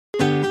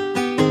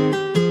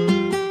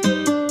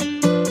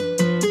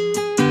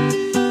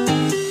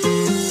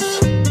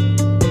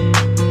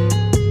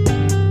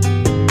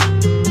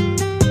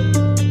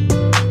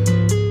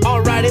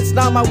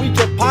on my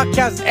weekend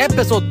podcast,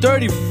 episode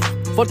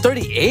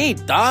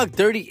 38, dog.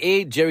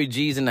 38. Jerry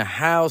G's in the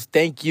house.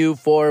 Thank you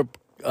for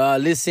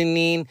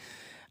listening.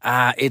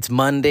 It's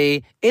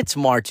Monday. It's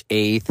March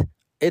 8th.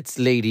 It's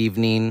late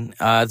evening.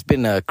 It's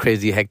been a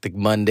crazy, hectic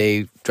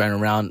Monday, trying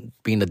around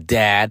being a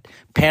dad.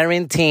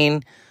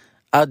 Parenting,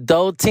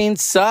 adulting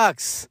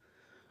sucks,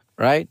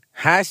 right?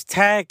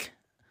 Hashtag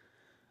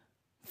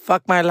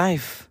fuck my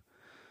life.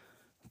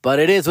 But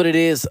it is what it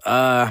is.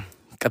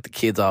 Got the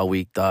kids all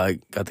week, dog.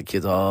 Got the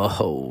kids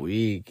all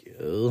week.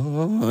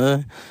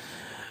 But,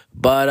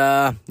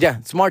 yeah,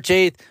 it's March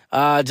 8th.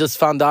 Just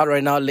found out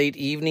right now, late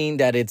evening,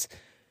 that it's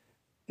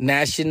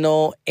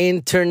International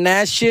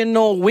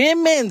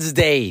Women's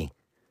Day.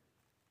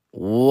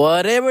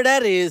 Whatever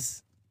that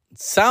is.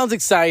 Sounds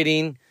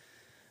exciting.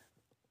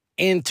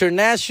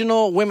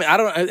 International Women. I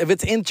don't know if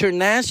it's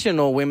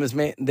International Women's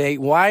Day.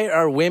 Why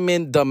are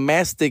women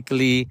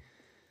domestically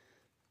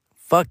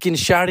fucking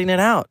shouting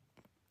it out?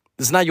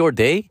 It's not your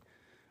day.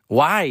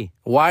 Why?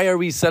 Why are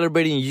we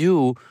celebrating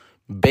you,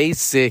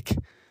 basic,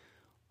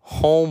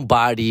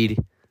 home-bodied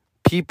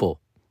people?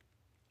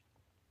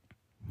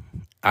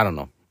 I don't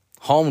know.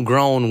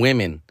 Homegrown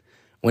women.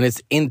 When it's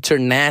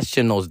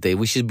International's Day,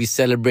 we should be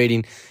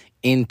celebrating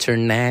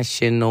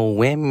international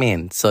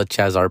women, such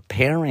as our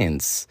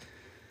parents.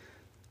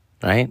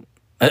 Right?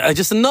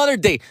 Just another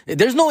day.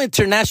 There's no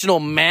International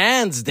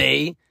Man's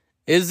Day,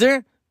 is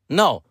there?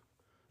 No.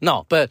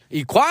 But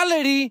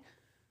equality,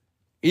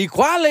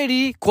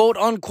 quote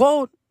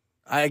unquote,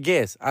 I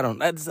guess. I'm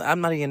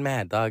not even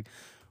mad, dog.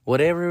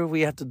 Whatever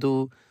we have to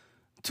do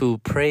to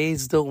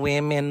praise the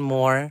women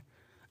more,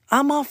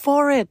 I'm all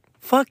for it.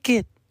 Fuck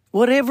it.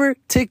 Whatever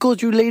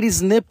tickles you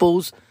ladies'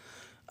 nipples,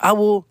 I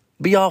will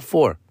be all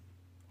for.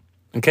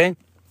 Okay?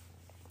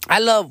 I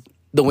love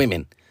the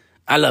women.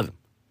 I love them.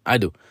 I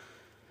do.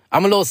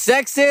 I'm a little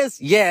sexist,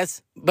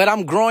 yes, but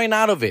I'm growing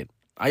out of it.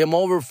 I am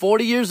over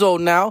 40 years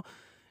old now,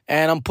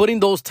 and I'm putting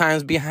those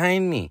times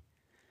behind me.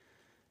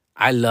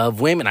 I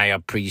love women. I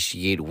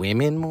appreciate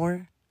women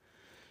more.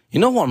 You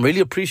know who I'm really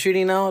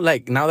appreciating now?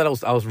 Like, now that I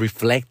was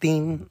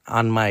reflecting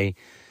on my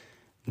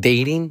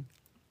dating,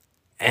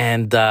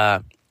 and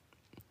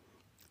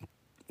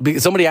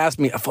somebody asked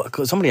me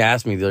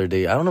the other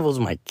day, I don't know if it was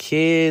my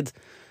kids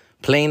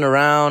playing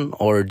around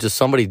or just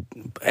somebody.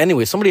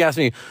 Anyway, somebody asked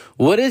me,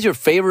 what is your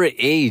favorite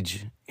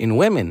age in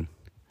women?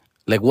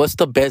 Like, what's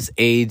the best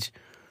age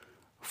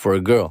for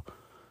a girl?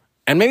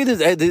 And maybe this,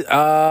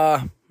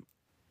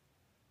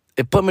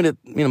 it put me to,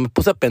 me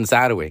puse a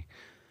pensar, güey.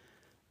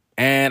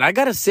 And I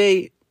gotta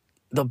say,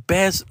 the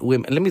best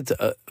women,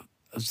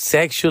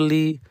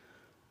 sexually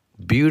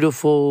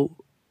beautiful,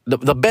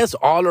 the best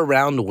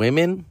all-around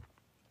women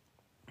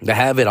that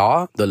have it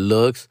all, the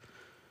looks,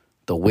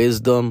 the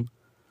wisdom,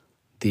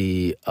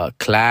 the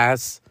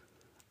class,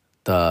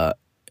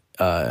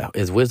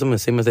 is wisdom the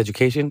same as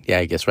education? Yeah,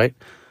 I guess, right?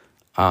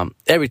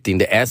 Everything,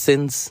 the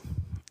essence.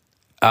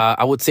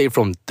 I would say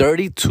from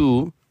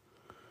 32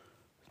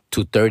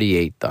 to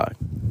 38, dog.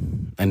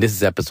 And this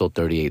is episode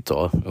 38,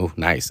 so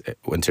nice.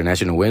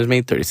 International Women's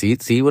Day, 30.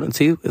 See?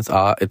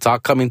 It's all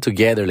coming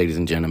together, ladies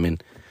and gentlemen.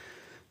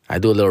 I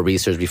do a little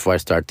research before I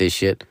start this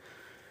shit.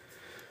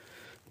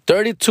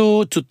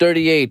 32 to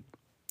 38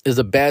 is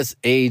the best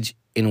age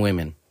in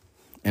women,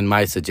 in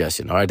my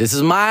suggestion. All right, this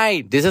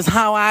is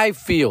how I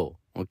feel.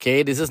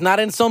 Okay, this is not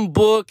in some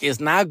book. I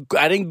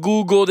didn't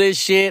Google this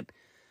shit.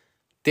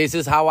 This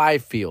is how I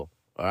feel.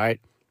 All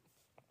right,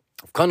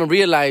 I've come to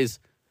realize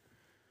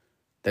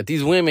that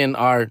these women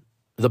are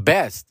the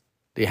best.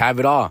 They have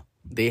it all.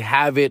 They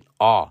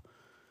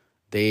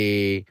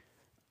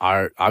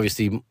are,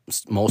 obviously,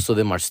 most of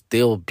them are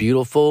still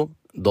beautiful.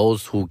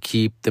 Those who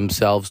keep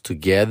themselves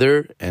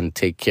together and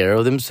take care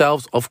of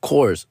themselves, of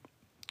course,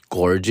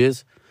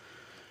 gorgeous.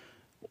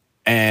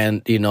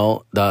 And,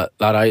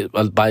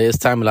 by this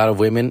time, a lot of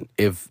women,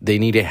 if they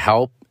needed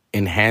help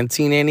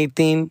enhancing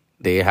anything,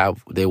 they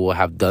will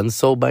have done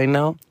so by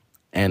now.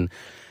 And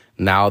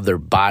now their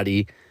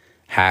body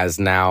has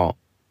now,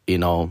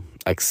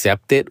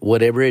 accepted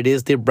whatever it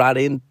is they brought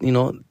in,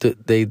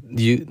 they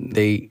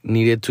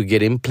needed to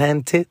get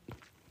implanted.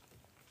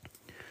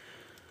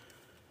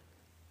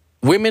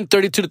 Women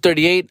 32 to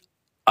 38,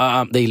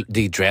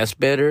 they dress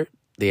better.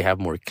 They have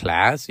more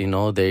class,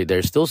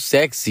 they're still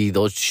sexy.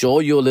 They'll show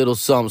you a little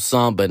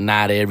something, but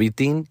not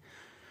everything.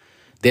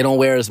 They don't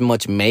wear as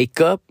much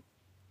makeup.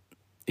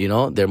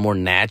 They're more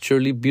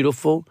naturally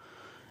beautiful.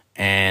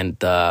 And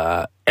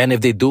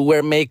if they do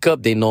wear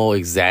makeup, they know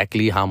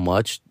exactly how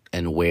much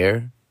and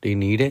where they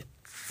need it,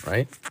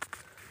 right?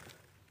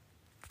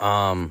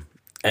 And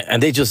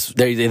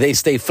they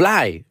stay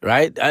fly,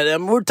 right?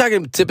 And we're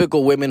talking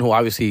typical women who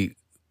obviously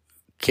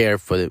care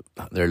for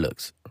their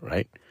looks,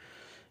 right?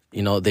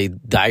 They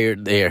dye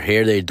their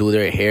hair, they do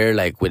their hair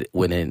like with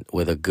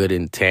a good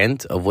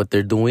intent of what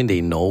they're doing.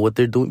 They know what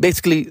they're doing.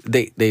 Basically,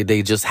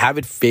 they just have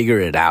it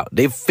figured out.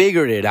 They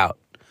figured it out.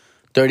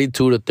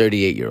 32 to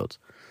 38-year-olds.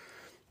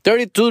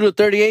 32 to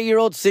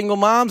 38-year-old single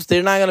moms,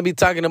 they're not going to be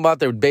talking about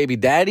their baby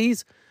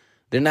daddies.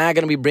 They're not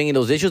going to be bringing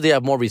those issues. They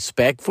have more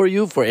respect for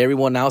you, for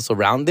everyone else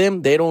around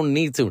them. They don't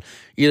need to.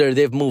 Either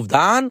they've moved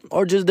on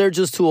or they're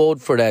just too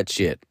old for that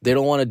shit. They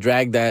don't want to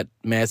drag that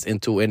mess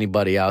into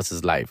anybody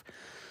else's life.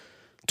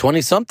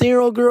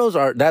 20-something-year-old girls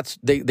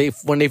they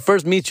when they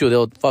first meet you,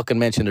 they'll fucking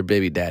mention their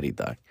baby daddy,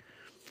 dog.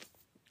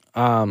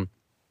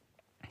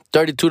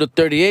 32 to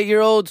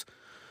 38-year-olds,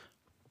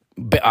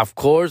 of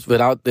course,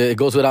 it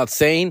goes without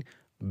saying,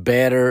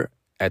 better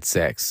at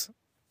sex.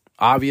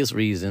 Obvious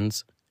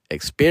reasons.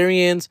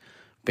 Experience,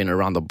 been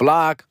around the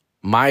block,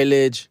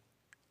 mileage,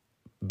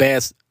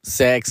 best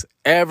sex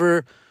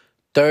ever.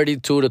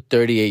 32 to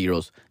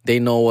 38-year-olds. They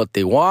know what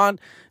they want.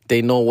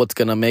 They know what's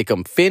going to make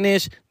them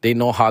finish. They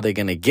know how they're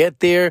going to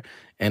get there.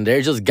 And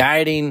they're just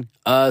guiding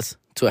us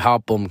to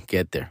help them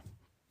get there.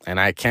 And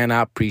I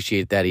cannot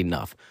appreciate that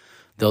enough.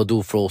 They'll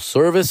do full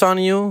service on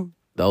you.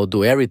 They'll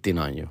do everything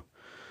on you.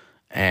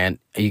 And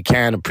you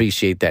can't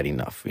appreciate that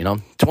enough,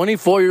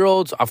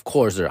 24-year-olds, of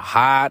course, they're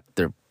hot.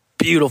 They're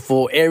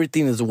beautiful.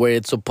 Everything is where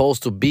it's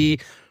supposed to be.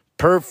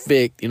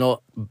 Perfect,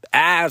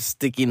 ass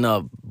sticking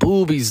up.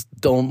 Boobies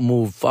don't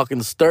move.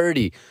 Fucking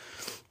sturdy.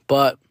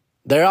 But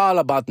they're all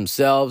about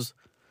themselves.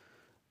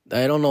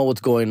 They don't know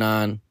what's going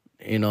on.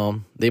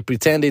 They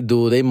pretend they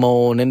do. They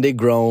moan and they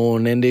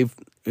groan and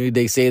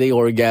they say they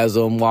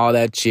orgasm, all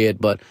that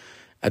shit. But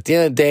at the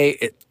end of the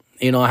day,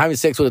 having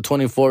sex with a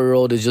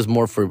 24-year-old is just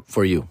more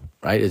for you,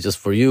 right? It's just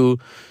for you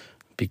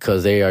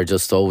because they are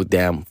just so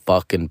damn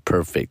fucking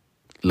perfect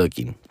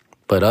looking.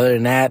 But other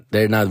than that,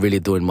 they're not really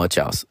doing much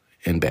else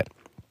in bed.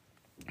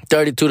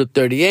 32 to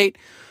 38.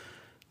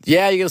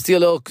 Yeah, you're going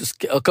to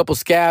see a couple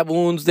scab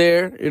wounds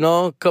there,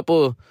 a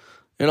couple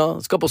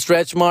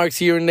stretch marks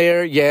here and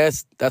there.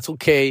 Yes, that's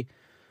okay.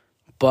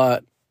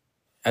 But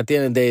at the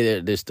end of the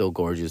day, they're still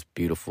gorgeous,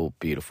 beautiful,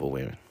 beautiful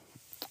women.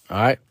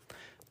 All right?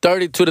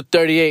 32 to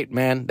 38,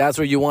 man. That's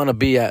where you want to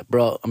be at,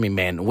 bro.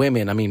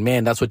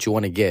 Women, that's what you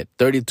want to get.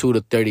 32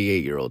 to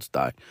 38-year-olds,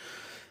 dog.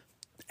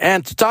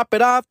 And to top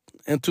it off,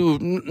 and to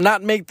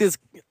not make this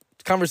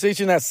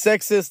conversation as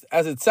sexist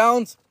as it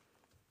sounds,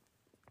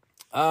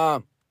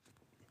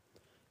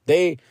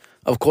 they,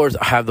 of course,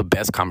 have the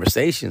best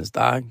conversations,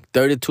 dog.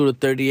 32 to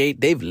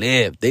 38, they've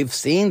lived. They've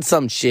seen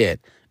some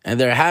shit. And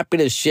they're happy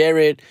to share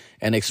it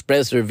and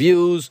express their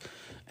views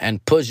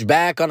and push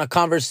back on a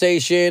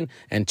conversation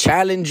and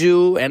challenge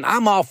you. And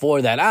I'm all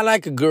for that. I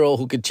like a girl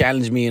who could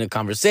challenge me in a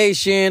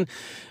conversation.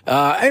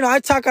 I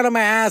talk out of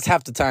my ass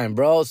half the time,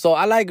 bro. So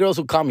I like girls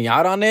who call me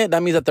out on it.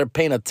 That means that they're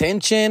paying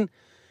attention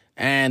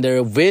and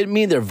they're with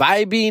me, they're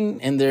vibing,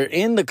 and they're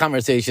in the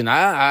conversation.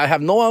 I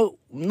have no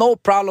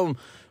problem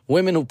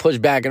women who push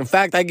back. In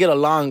fact, I get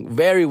along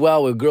very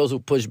well with girls who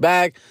push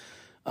back.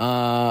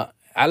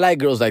 I like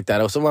girls like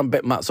that. Some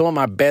of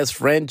my best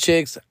friend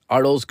chicks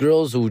are those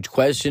girls who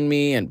question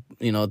me and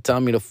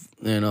tell me to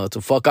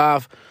fuck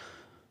off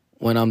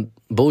when I'm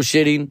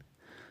bullshitting.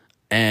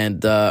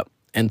 And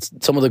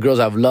some of the girls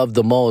I've loved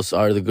the most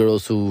are the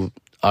girls who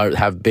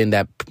have been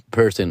that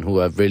person who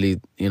have really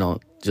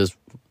just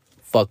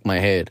fucked my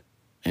head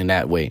in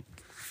that way.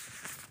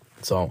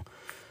 So,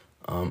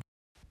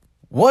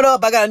 what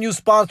up? I got a new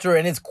sponsor,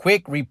 and it's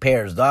Quick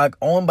Repairs, dog.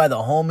 Owned by the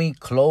homie,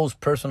 close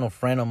personal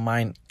friend of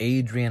mine,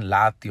 Adrian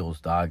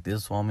Latios, dog.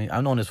 This homie,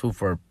 I've known this fool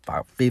for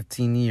about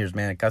 15 years,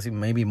 man. Casi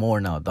maybe more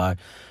now, dog.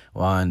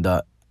 Well, and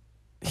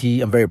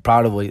I'm very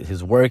proud of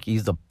his work.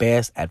 He's the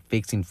best at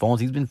fixing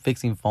phones. He's been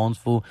fixing phones,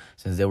 fool,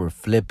 since they were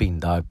flipping,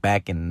 dog.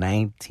 Back in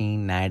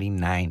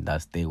 1999,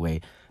 that's the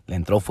way. Le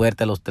entró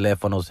fuerte a los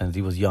teléfonos since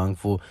he was young,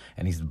 fool.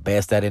 And he's the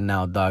best at it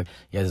now, dog.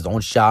 He has his own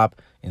shop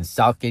in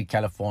Southgate,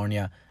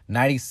 California.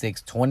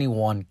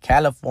 9621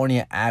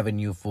 California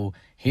Avenue, fool.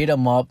 Hit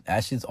him up.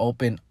 That shit's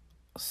open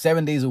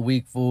 7 days a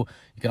week, fool.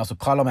 You can also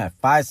call him at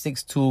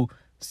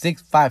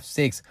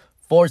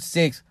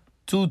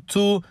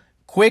 562-656-4622.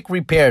 Quick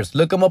Repairs.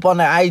 Look him up on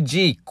the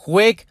IG.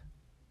 Quick,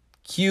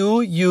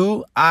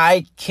 QUIK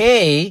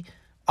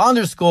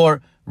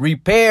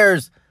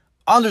 _repairs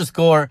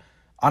 _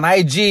 on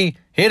IG.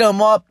 Hit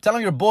him up. Tell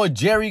him your boy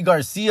Jerry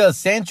Garcia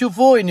sent you,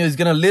 fool. And he's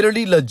going to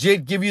literally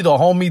legit give you the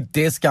homie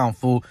discount,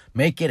 fool.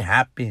 Make it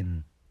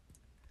happen.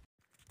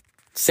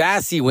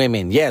 Sassy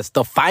women. Yes,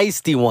 the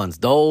feisty ones.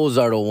 Those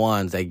are the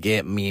ones that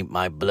get me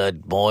my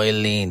blood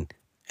boiling.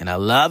 And I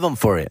love them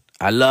for it.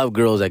 I love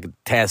girls that can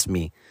test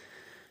me.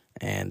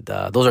 And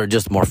those are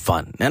just more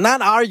fun. And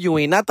not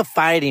arguing, not the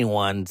fighting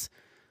ones.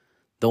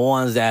 The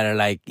ones that are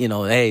like,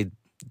 hey,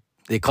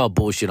 they call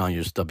bullshit on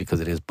your stuff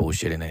because it is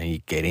bullshit, and then you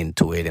get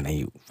into it, and then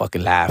you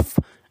fucking laugh,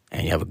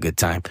 and you have a good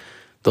time.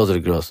 Those are the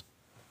girls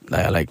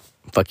that I like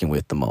fucking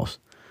with the most.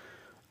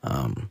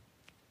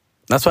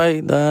 That's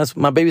why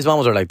my baby's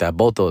mamas are like that,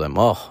 both of them.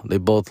 Oh, they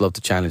both love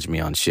to challenge me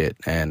on shit,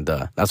 and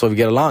that's why we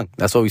get along.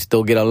 That's why we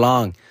still get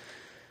along,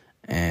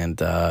 and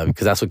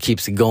because that's what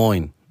keeps it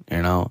going,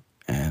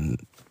 and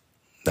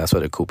that's why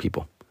they're cool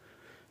people.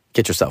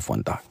 Get yourself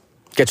one, dog.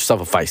 Get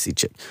yourself a feisty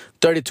chick.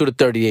 32 to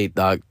 38,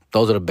 dog.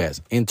 Those are the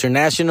best.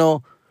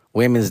 International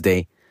Women's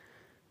Day.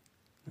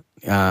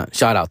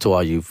 Shout out to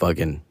all you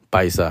fucking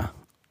paisa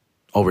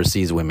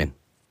overseas women.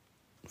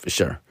 For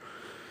sure.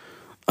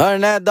 Other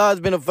than that, dog,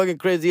 it's been a fucking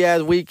crazy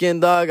ass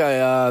weekend, dog.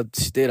 I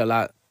did a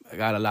lot. I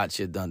got a lot of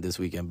shit done this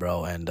weekend,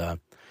 bro. And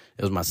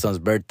it was my son's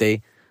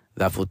birthday.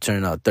 That will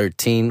turn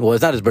 13. Well,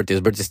 it's not his birthday.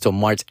 His birthday's till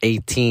March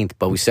 18th,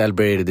 but we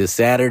celebrated this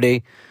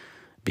Saturday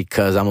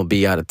because I'm going to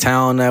be out of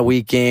town that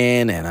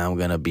weekend and I'm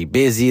going to be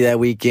busy that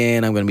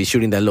weekend. I'm going to be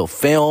shooting that little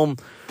film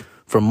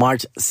from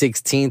March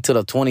 16th to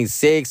the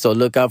 26th. So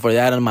look out for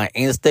that on my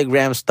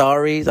Instagram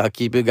stories. I'll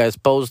keep you guys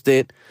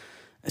posted.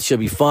 It should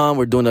be fun.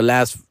 We're doing the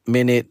last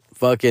minute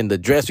fucking the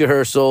dress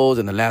rehearsals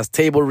and the last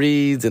table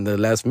reads and the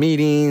last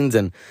meetings.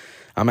 And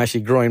I'm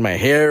actually growing my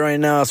hair right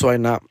now, so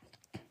I'm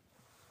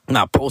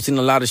not posting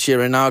a lot of shit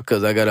right now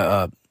because I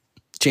gotta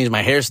change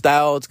my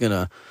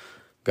hairstyle.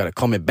 Gotta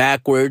comb it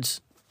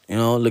backwards,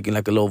 looking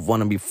like a little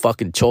wannabe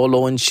fucking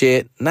cholo and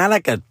shit. Not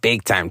like a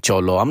big time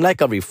cholo. I'm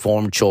like a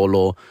reformed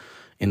cholo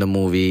in the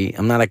movie.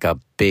 I'm not like a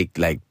big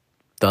like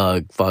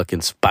thug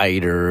fucking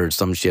spider or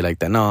some shit like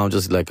that. No, I'm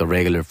just like a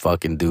regular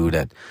fucking dude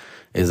that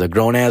is a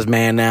grown ass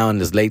man now in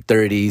his late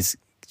 30s.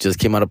 Just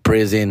came out of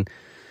prison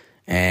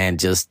and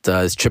just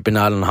is tripping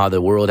out on how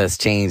the world has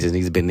changed and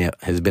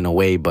has been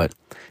away. But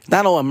it's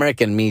not all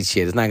American meat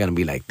shit. It's not gonna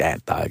be like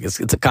that, dog. It's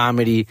a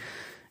comedy,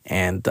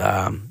 and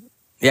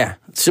yeah,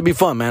 it should be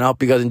fun, man. I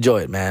hope you guys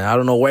enjoy it, man. I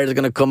don't know where it's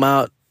gonna come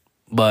out,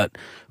 but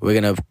we're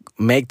gonna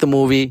make the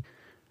movie,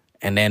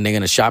 and then they're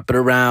gonna shop it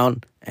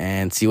around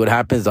and see what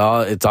happens.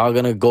 It's all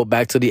gonna go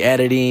back to the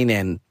editing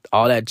and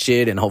all that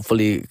shit, and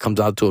hopefully it comes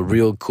out to a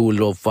real cool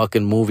little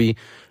fucking movie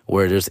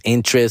where there's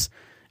interest.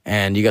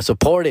 And you guys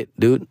support it,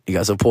 dude. You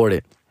guys support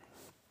it.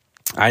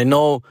 I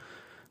know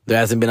there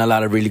hasn't been a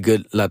lot of really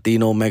good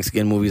Latino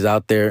Mexican movies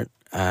out there.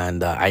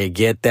 And I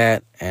get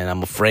that. And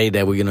I'm afraid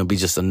that we're going to be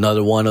just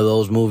another one of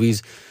those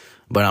movies.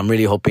 But I'm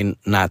really hoping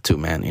not to,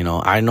 man.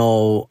 I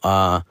know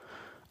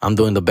I'm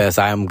doing the best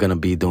I am going to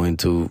be doing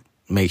to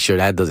make sure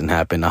that doesn't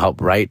happen. I help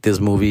write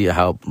this movie. I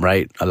help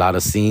write a lot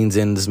of scenes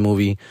in this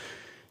movie.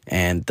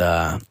 And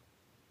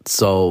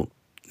so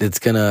it's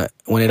going to,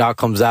 when it all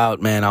comes out,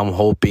 man, I'm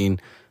hoping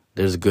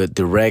there's good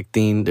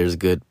directing, there's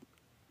good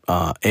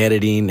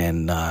editing,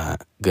 and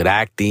good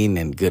acting,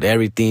 and good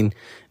everything.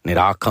 And it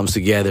all comes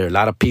together. A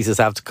lot of pieces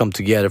have to come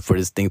together for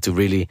this thing to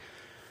really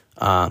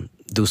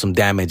do some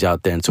damage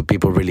out there and so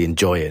people really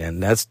enjoy it.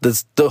 And that's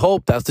the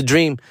hope. That's the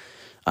dream.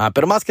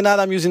 Pero más que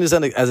nada, I'm using this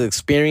as an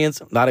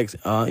experience,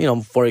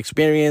 for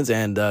experience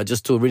and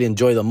just to really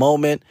enjoy the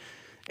moment.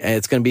 And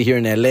it's going to be here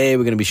in L.A.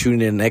 We're going to be shooting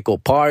in Echo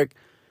Park.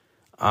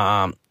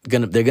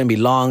 They're gonna be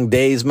long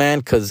days, man,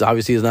 because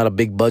obviously it's not a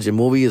big budget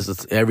movie.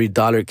 It's every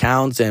dollar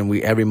counts, and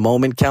every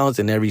moment counts,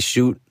 and every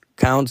shoot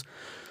counts.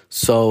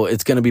 So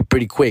it's gonna be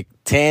pretty quick.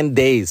 10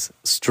 days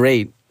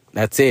straight.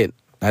 That's it.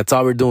 That's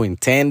all we're doing.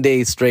 10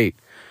 days straight,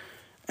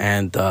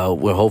 and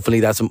we're hopefully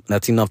that's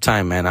enough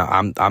time, man.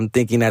 I'm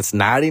thinking that's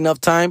not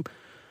enough time,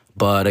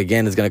 but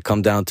again, it's gonna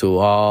come down to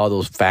all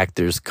those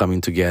factors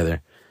coming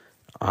together.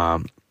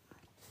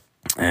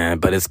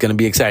 But it's gonna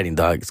be exciting,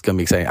 dog. It's gonna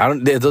be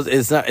exciting.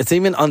 It's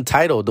even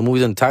untitled. The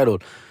movie's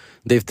untitled.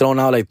 They've thrown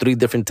out like 3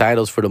 different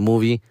titles for the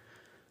movie.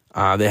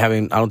 I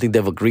don't think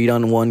they've agreed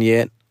on one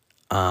yet.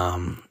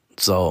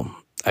 So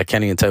I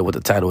can't even tell you what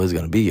the title is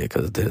gonna be yet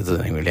because it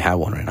doesn't really have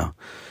one right now.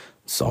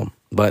 So,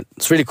 but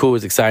it's really cool.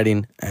 It's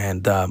exciting,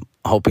 and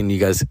hoping you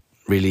guys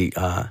really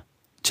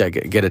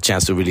get a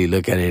chance to really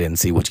look at it and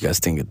see what you guys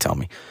think and tell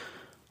me.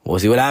 We'll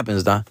see what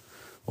happens, dog.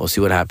 We'll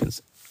see what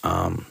happens.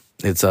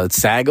 It's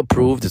SAG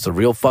approved. It's a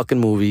real fucking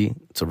movie.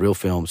 It's a real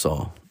film,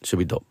 so it should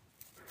be dope.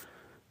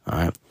 All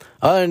right.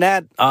 Other than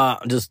that,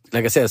 just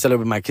like I said, I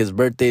celebrated my kid's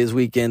birthday this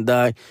weekend.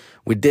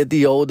 We did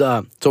the old...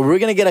 so we're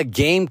going to get a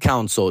game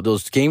console.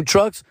 Those game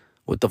trucks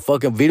with the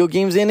fucking video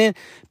games in it.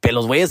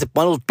 Pero los güeyes se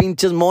ponen los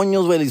pinches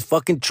moños with these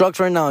fucking trucks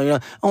right now.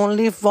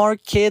 Only 4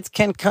 kids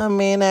can come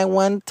in at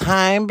one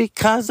time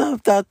because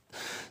of the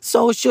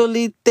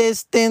socially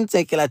distance.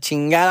 Que la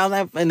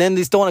chingada. And then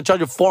they still want to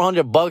charge you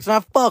 $400.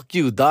 Man, fuck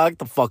you, dog. Get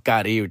the fuck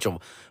out of here with your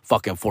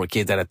fucking 4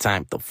 kids at a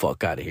time. Get the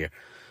fuck out of here.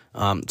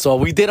 So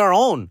we did our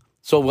own.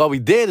 So what we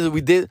did is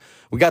we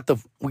got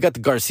the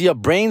Garcia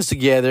brains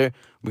together.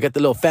 We got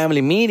the little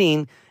family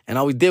meeting, and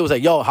all we did was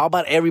like, yo, how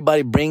about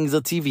everybody brings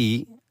a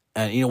TV?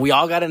 And, we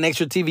all got an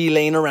extra TV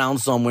laying around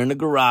somewhere in the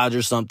garage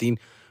or something.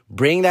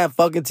 Bring that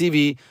fucking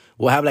TV.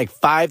 We'll have like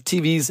 5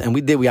 TVs, and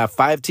we have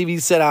 5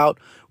 TVs set out.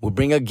 We'll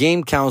bring a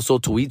game console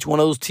to each one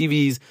of those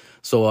TVs.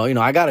 So,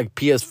 I got a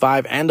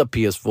PS5 and a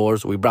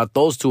PS4, so we brought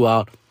those 2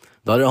 out.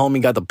 The other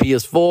homie got the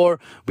PS4.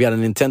 We got a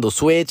Nintendo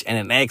Switch and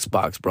an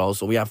Xbox, bro.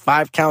 So we have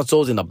 5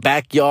 consoles in the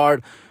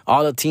backyard.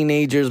 All the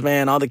teenagers,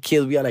 man, all the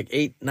kids. We got like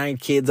 8, 9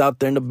 kids out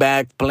there in the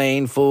back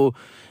playing, fool.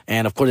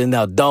 And, of course, then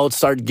the adults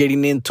start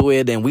getting into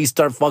it. And we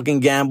start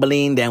fucking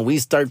gambling. Then we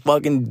start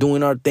fucking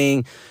doing our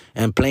thing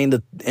and playing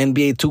the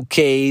NBA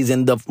 2Ks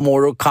and the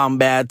Mortal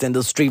Kombat and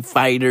the Street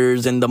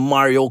Fighters and the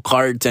Mario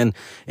Kart. And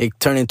it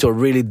turned into a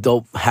really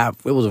dope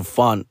It was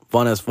fun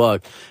as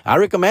fuck. I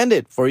recommend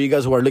it for you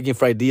guys who are looking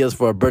for ideas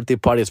for a birthday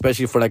party,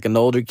 especially for like an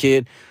older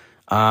kid.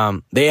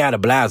 They had a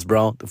blast,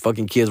 bro. The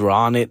fucking kids were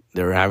on it.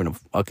 They were having a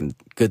fucking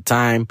good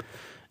time.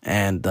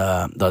 And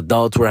the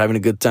adults were having a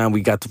good time.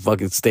 We got to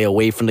fucking stay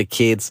away from the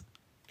kids,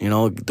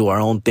 do our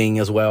own thing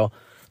as well.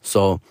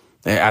 So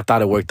I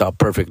thought it worked out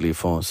perfectly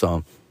for us.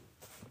 So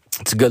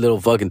it's a good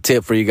little fucking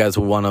tip for you guys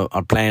who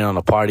are planning on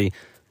a party.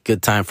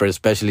 Good time for it,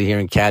 especially here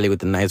in Cali with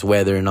the nice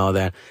weather and all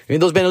that. Even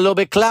though it's been a little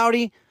bit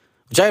cloudy,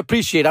 which I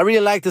appreciate. I really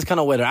like this kind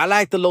of weather. I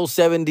like the low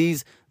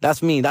 70s.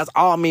 That's me. That's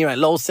all me, right?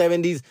 Low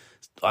 70s.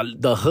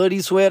 The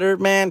hoodie sweater,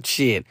 man,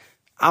 shit.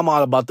 I'm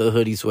all about the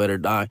hoodie sweater,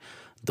 dog.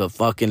 The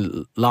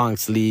fucking long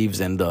sleeves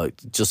and the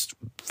just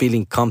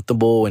feeling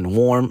comfortable and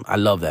warm. I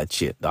love that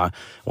shit, dog.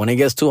 When it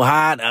gets too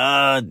hot,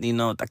 ta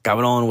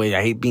cabrón, güey.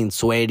 I hate being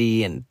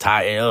sweaty and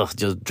tired. Ugh,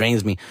 just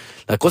drains me.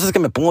 La cosa es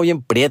que me pongo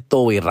bien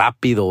prieto, güey,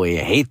 rápido,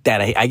 güey. I hate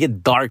that. I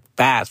get dark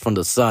fast from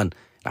the sun.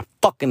 I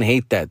fucking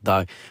hate that,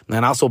 dog.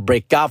 And I also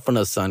break out from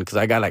the sun because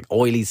I got like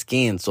oily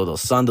skin, so the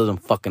sun doesn't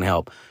fucking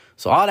help.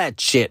 So all that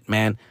shit,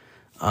 man.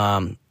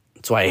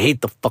 So I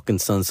hate the fucking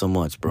sun so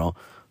much, bro.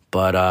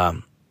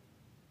 But,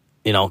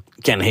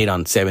 can't hate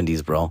on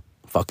 70s, bro.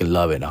 Fucking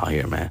love it out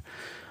here, man.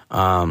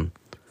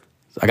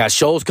 I got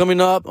shows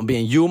coming up. I'm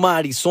being Yuma,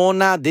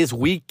 Arizona this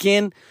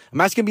weekend. I'm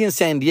actually going to be in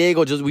San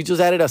Diego. We just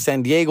added a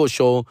San Diego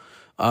show.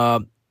 A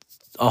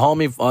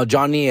homie,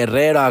 Johnny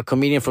Herrera, a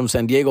comedian from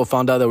San Diego,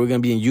 found out that we're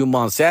going to be in Yuma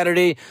on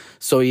Saturday.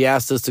 So he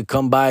asked us to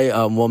come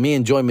by. Me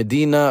and Joy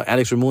Medina,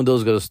 Alex Raimundo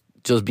is going to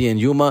just be in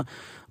Yuma.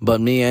 But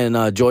me and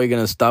Joy are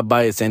going to stop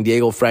by at San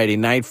Diego Friday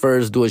night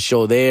first, do a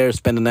show there,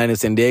 spend the night in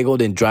San Diego,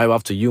 then drive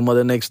off to Yuma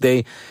the next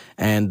day.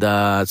 And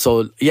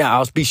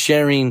I'll be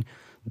sharing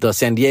the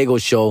San Diego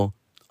show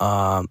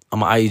on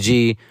my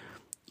IG,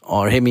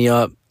 or hit me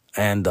up,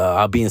 and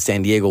I'll be in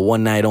San Diego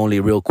one night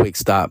only, real quick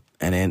stop,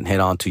 and then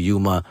head on to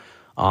Yuma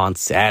on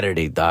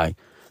Saturday, dog.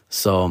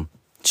 So,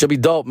 should be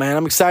dope, man.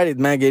 I'm excited,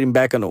 man, getting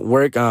back on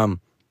work. Trying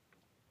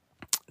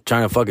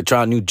to fucking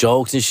try out new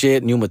jokes and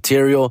shit, new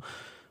material.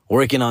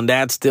 Working on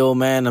that still,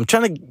 man. I'm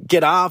trying to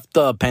get off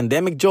the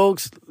pandemic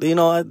jokes.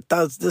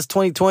 That's this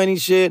 2020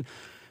 shit.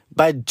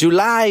 By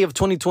July of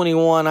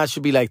 2021, I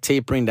should be like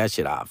tapering that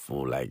shit off,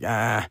 fool. Like,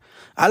 I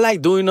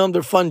like doing them.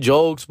 They're fun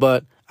jokes,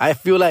 but I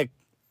feel like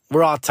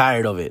we're all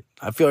tired of it.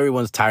 I feel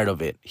everyone's tired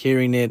of it.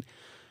 Hearing it,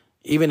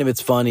 even if it's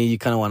funny, you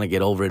kind of want to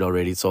get over it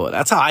already. So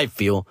that's how I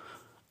feel.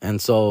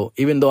 And so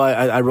even though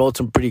I wrote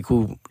some pretty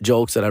cool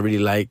jokes that I really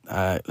like,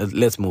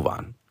 let's move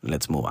on.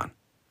 Let's move on,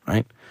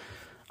 right?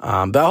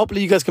 But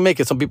hopefully you guys can make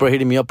it. Some people are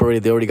hitting me up already.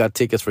 They already got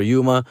tickets for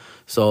Yuma.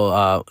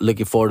 So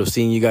looking forward to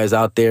seeing you guys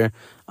out there.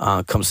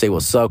 Come say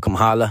what's up. Come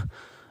holla.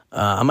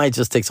 I might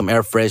just take some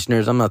air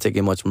fresheners. I'm not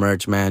taking much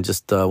merch, man.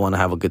 Just want to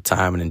have a good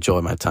time and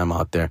enjoy my time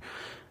out there.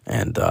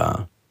 And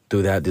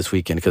do that this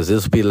weekend, because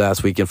this will be the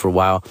last weekend for a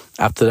while.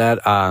 After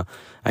that, I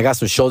got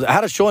some shows. I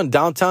had a show in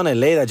downtown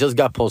LA that just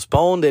got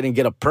postponed. They didn't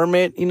get a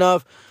permit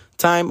enough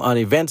time on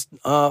events.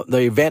 The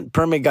event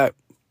permit they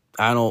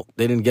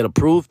didn't get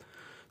approved.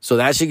 So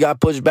that shit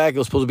got pushed back. It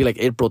was supposed to be like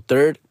April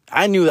 3rd.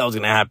 I knew that was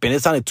going to happen.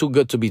 It sounded too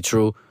good to be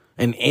true.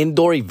 An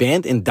indoor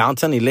event in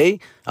downtown LA.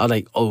 I was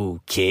like,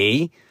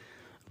 okay.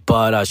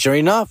 But sure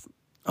enough,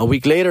 a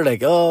week later,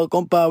 like, oh,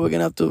 compa, we're going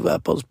to have to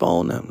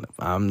postpone.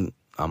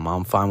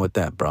 I'm fine with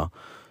that, bro.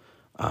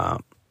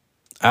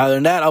 Other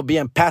than that, I'll be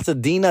in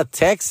Pasadena,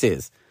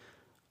 Texas,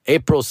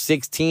 April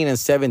 16 and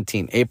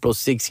 17. April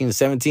 16 and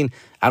 17.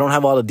 I don't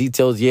have all the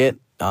details yet.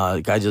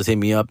 The guy just hit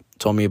me up,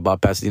 told me about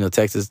Pasadena,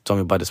 Texas, told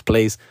me about this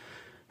place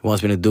he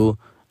wants me to do.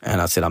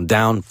 And I said, I'm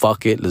down.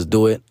 Fuck it. Let's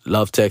do it.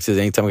 Love Texas.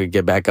 Anytime we can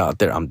get back out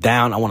there, I'm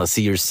down. I want to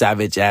see your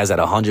savage ass at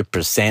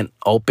 100%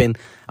 open.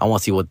 I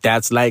want to see what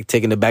that's like,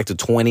 taking it back to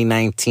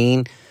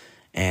 2019.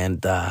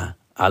 And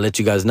I'll let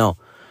you guys know.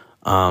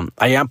 I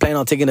am planning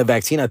on taking the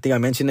vaccine. I think I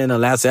mentioned it in the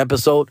last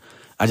episode.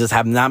 I just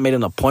have not made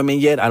an appointment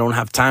yet. I don't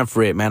have time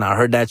for it, man. I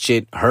heard that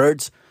shit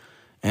hurts.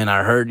 And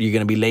I heard you're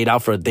going to be laid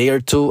out for a day or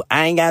two.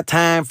 I ain't got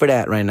time for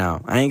that right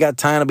now. I ain't got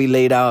time to be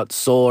laid out,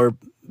 sore,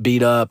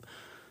 beat up.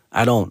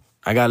 I don't.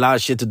 I got a lot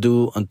of shit to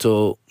do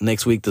until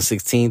next week, the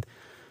 16th.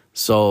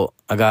 So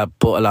I got to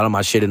put a lot of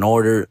my shit in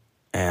order.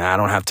 And I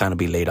don't have time to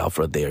be laid out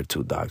for a day or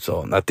two, dog.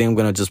 So I think I'm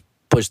going to just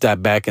push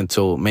that back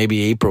until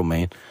maybe April,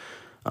 man.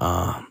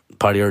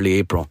 Probably early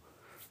April.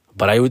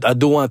 But I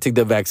do want to take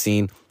the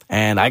vaccine.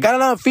 And I got a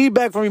lot of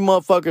feedback from you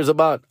motherfuckers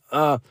about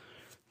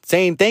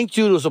saying thank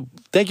you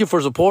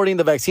for supporting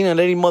the vaccine and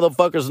letting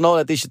motherfuckers know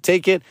that they should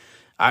take it.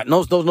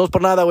 No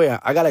por nada, güey.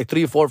 I got like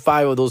 3, 4,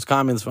 5 of those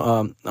comments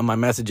on my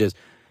messages.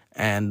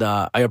 And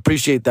I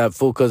appreciate that,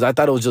 fool, because I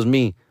thought it was just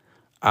me.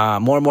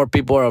 More and more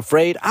people are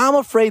afraid. I'm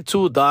afraid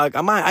too, dog.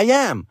 I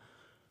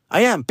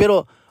am.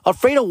 Pero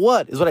afraid of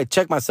what is what I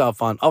check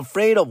myself on.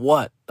 Afraid of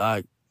what,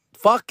 dog?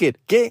 Fuck it.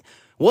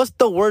 What's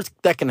the worst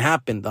that can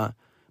happen, dog?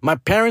 My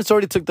parents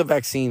already took the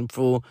vaccine,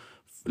 fool.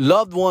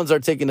 Loved ones are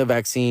taking the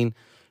vaccine.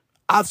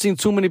 I've seen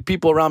too many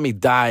people around me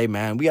die,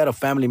 man. We had a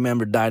family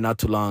member die not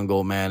too long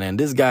ago, man. And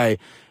this guy,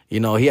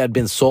 he had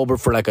been sober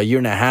for like a year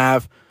and a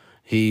half.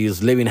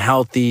 He's living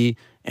healthy.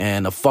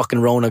 And a fucking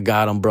Rona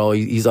got him, bro.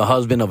 He's a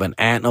husband of an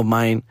aunt of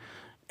mine.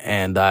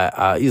 And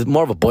he's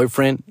more of a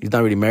boyfriend. He's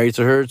not really married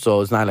to her. So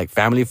it's not like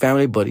family.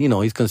 But,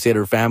 he's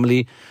considered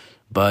family.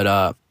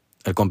 But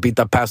El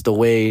compita passed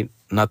away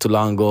not too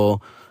long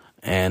ago.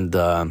 And,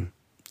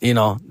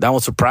 that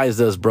one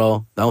surprised us,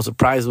 bro. That one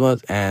surprised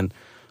us. And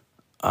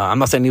I'm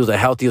not saying he was the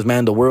healthiest man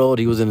in the world.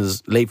 He was in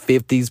his late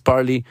 50s,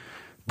 partly.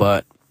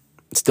 But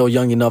still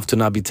young enough to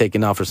not be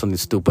taken out for something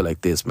stupid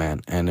like this, man.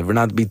 And if we're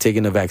not be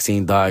taking the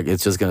vaccine, dog,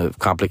 it's just going to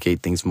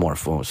complicate things more,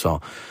 fool. So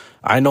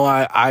I know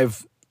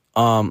I've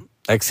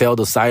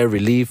exhaled a sigh of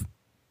relief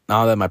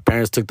now that my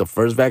parents took the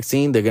first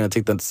vaccine. They're going to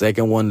take the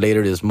second one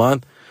later this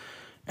month.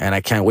 And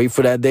I can't wait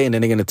for that day. And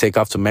then they're going to take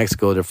off to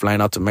Mexico. They're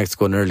flying out to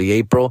Mexico in early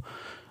April,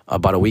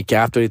 about a week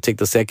after they take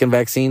the second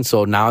vaccine.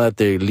 So now that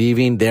they're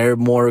leaving, they're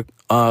more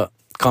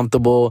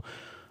comfortable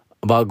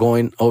about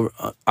going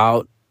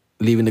out,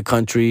 leaving the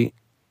country.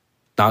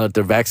 Now that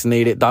they're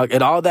vaccinated, dog,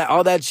 and all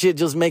that shit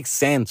just makes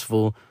sense,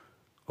 fool.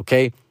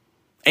 Okay?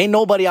 Ain't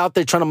nobody out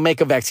there trying to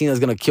make a vaccine that's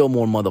going to kill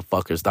more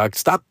motherfuckers, dog.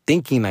 Stop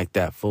thinking like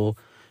that, fool.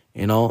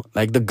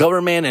 Like the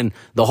government and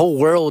the whole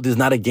world is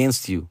not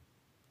against you.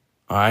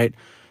 All right?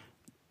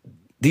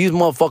 These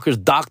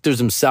motherfuckers, doctors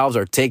themselves,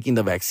 are taking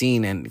the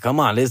vaccine. And come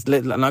on, no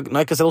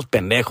hay que ser los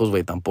pendejos,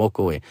 güey,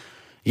 tampoco, güey.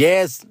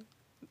 Yes,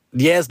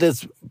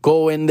 let's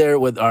go in there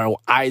with our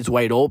eyes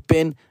wide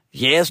open.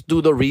 Yes,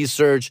 do the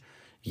research.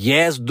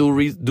 Yes,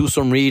 do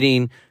some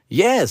reading.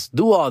 Yes,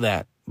 do all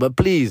that. But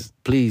please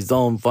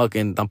don't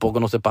fucking, tampoco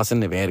no se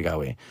pasen de verga,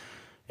 güey.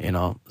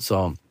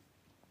 So,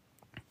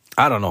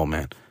 I don't know,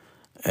 man.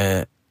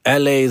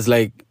 LA is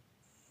like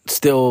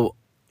still,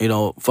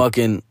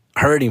 fucking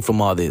hurting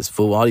from all this,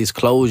 for all these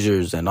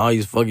closures and all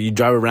these fucking, you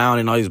drive around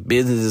and all these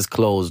businesses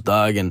closed,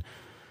 dog. And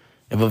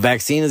if a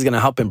vaccine is going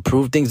to help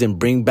improve things and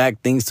bring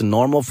back things to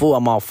normal, fool,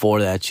 I'm all for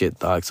that shit,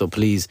 dog. So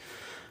please,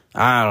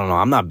 I don't know.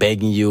 I'm not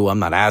begging you. I'm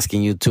not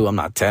asking you to. I'm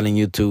not telling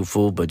you to,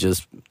 fool. But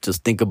just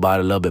think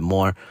about it a little bit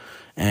more.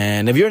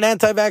 And if you're an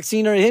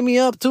anti-vacciner, hit me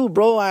up too,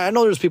 bro. I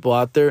know there's people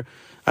out there.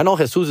 I know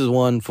Jesus is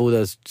one, fool,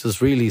 that's just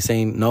really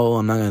saying, no,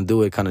 I'm not going to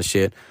do it kind of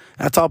shit.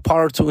 That's all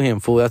power to him,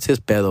 fool. That's his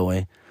pedo,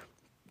 way.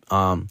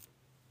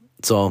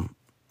 So,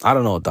 I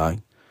don't know, dog.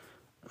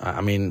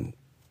 I mean,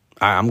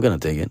 I'm going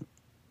to take it.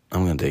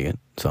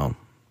 So,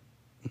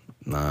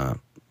 I'm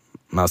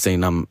not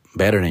saying I'm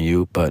better than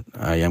you, but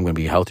I am going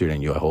to be healthier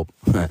than you, I hope.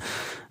 I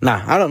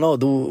don't know,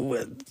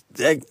 dude.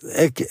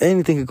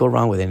 Anything could go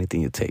wrong with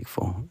anything you take,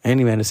 fool.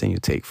 Any medicine you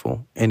take,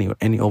 fool.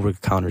 Any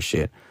over-the-counter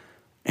shit.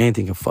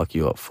 Anything can fuck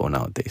you up, fool,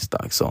 nowadays,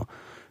 dog. So,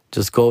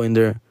 just go in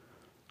there,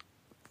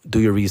 do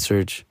your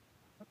research,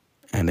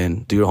 and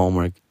then do your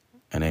homework,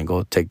 and then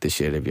go take the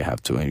shit if you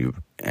have to.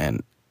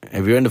 And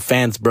if you're in the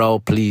fence, bro,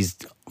 please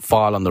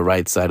fall on the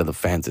right side of the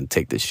fence and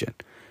take this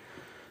shit.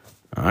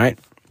 All right?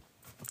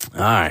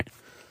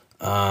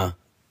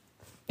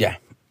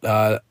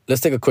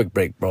 Let's take a quick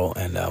break, bro,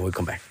 and we'll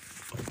come back.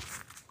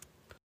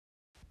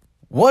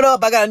 What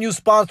up? I got a new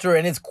sponsor,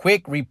 and it's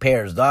Quick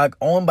Repairs, dog.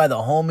 Owned by the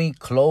homie,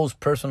 close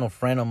personal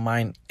friend of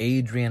mine,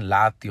 Adrian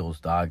Latios,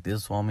 dog.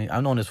 This homie,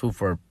 I've known this fool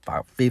for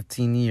about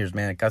 15 years,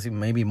 man.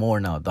 Maybe more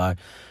now, dog.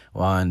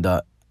 Well, and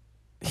I'm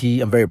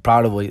very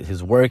proud of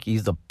his work.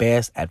 He's the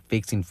best at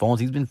fixing phones.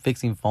 He's been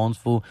fixing phones,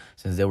 fool,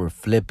 since they were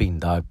flipping,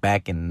 dog,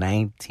 back in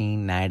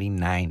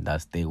 1999.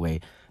 That's the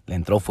way. Le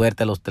entró fuerte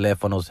a los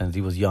teléfonos since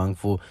he was young,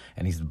 fool,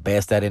 and he's the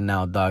best at it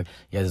now, dog.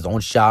 He has his own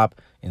shop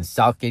in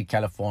Southgate,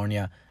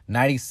 California,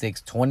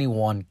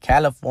 9621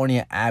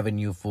 California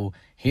Avenue, fool.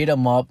 Hit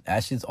him up.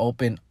 That shit's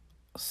open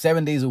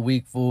 7 days a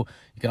week, fool.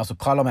 You can also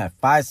call him at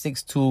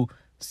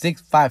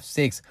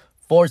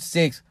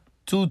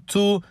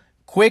 562-656-4622.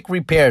 Quick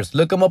Repairs.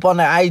 Look him up on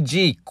the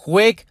IG.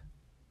 Quick,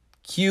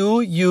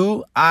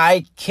 QUIK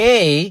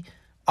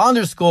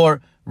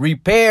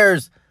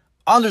 _repairs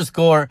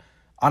 _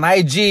 on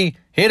IG.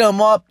 Hit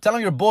him up. Tell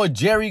him your boy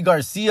Jerry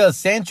Garcia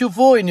sent you,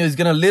 fool, and he's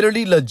gonna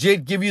literally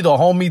legit give you the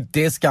homie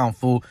discount,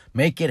 fool.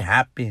 Make it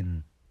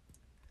happen.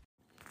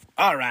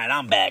 All right,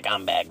 I'm back. I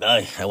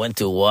went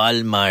to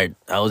Walmart.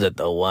 I was at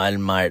the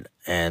Walmart,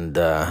 and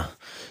I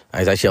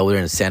was actually over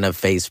there in Santa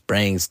Fe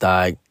Springs,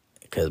 dog,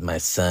 because my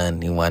son,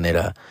 we got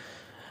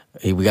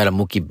a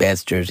Mookie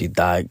Betts jersey,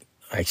 dog.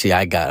 Actually,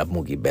 I got a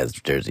Mookie Betts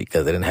jersey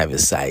because I didn't have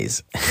his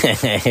size.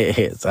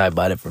 So I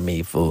bought it for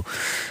me, fool.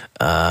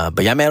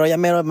 But ya mero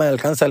me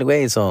alcanza el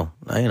güey. So,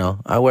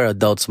 I wear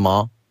adult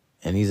small.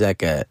 And he's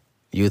like a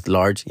youth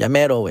large. Ya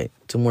mero, wait.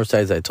 2 more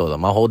sizes, I told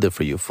him. I'll hold it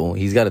for you, fool.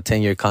 He's got a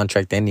 10-year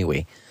contract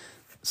anyway.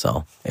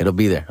 So, it'll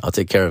be there. I'll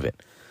take care of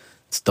it.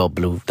 It's still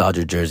blue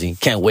Dodger jersey.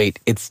 Can't wait.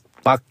 It's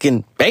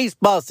fucking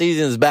baseball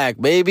season's back,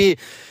 baby.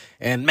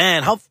 And,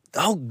 man, how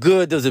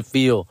good does it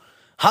feel?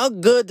 How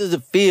good does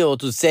it feel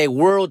to say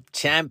world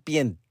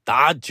champion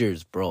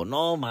Dodgers, bro?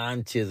 No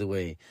manches,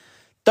 away.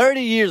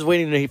 30 years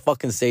waiting to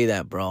fucking say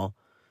that, bro.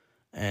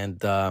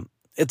 And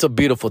it's a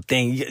beautiful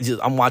thing.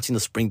 I'm watching the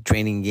spring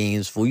training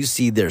games, fool. You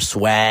see their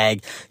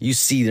swag. You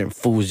see their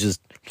fools just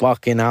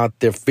fucking out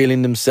there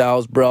feeling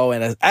themselves, bro.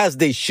 And as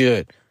they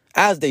should.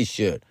 As they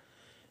should.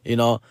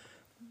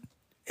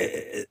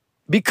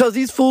 Because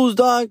these fools,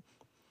 dog,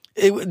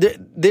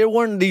 they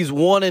weren't these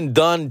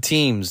one-and-done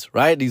teams,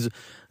 right? These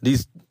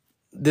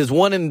this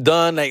one and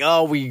done. Like,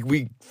 oh,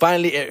 we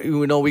finally,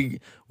 we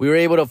were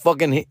able to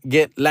fucking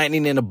get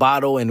lightning in a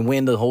bottle and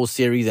win the whole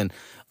series and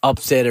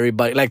upset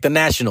everybody. Like the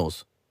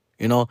Nationals,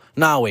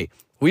 Nah, wait.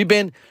 We've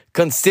been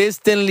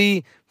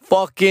consistently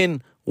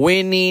fucking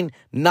winning,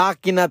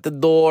 knocking at the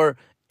door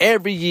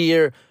every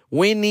year,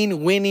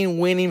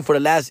 winning for the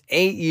last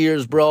 8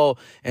 years, bro.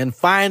 And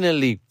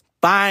finally,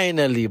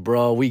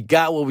 bro, we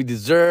got what we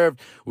deserved.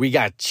 We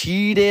got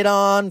cheated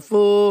on,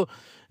 fool.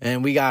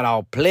 And we got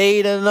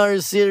outplayed in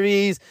another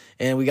series.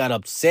 And we got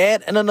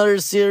upset in another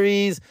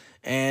series.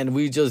 And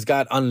we just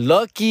got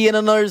unlucky in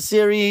another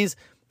series.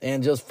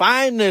 And just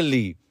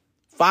finally,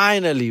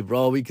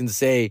 bro, we can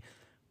say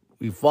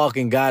we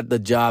fucking got the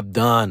job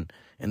done.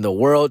 And the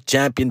world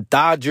champion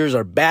Dodgers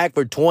are back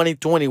for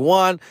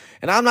 2021.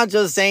 And I'm not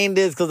just saying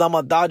this because I'm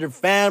a Dodger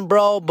fan,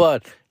 bro,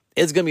 but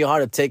it's going to be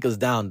hard to take us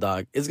down,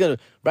 dog.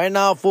 Right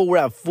now, fool, we're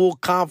at full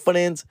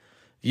confidence,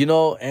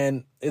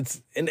 and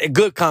it's in a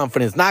good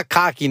confidence, not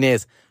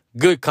cockiness,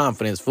 good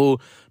confidence,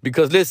 fool.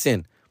 Because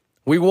listen,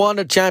 we won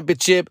a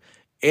championship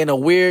in a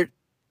weird,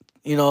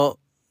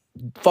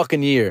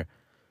 fucking year,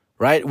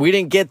 right? We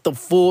didn't get the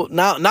full,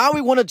 now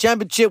we won a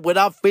championship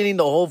without feeling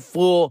the whole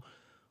full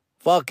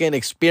fucking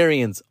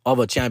experience of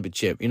a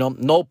championship.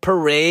 No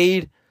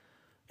parade,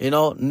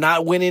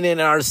 not winning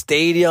in our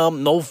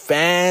stadium, no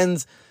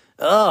fans.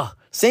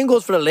 Same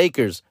goes for the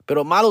Lakers.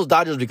 Pero malos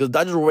Dodgers because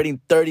Dodgers were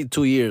waiting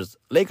 32 years.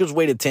 Lakers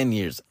waited 10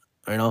 years,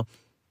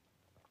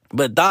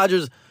 But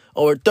Dodgers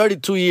over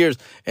 32 years.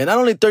 And not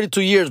only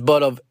 32 years,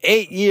 but of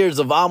 8 years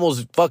of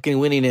almost fucking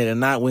winning it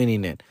and not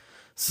winning it.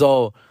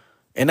 So,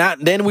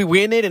 then we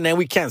win it and then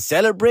we can't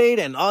celebrate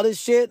and all this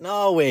shit.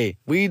 No way.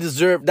 We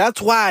deserve.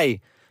 That's why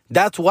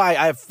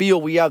I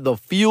feel we have the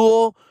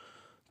fuel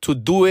to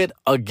do it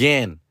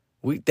again.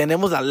 We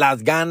tenemos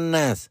las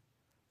ganas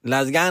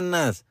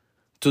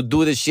to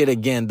do this shit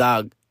again,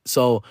 dog.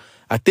 So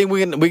I think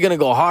we're gonna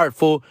go hard,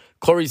 fool.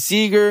 Corey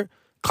Seager,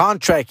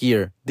 contract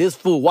year. This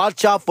fool,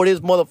 watch out for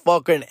this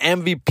motherfucker, an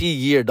MVP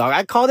year, dog.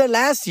 I called it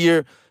last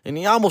year, and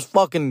he almost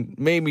fucking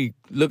made me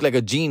look like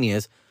a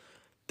genius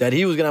that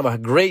he was gonna have a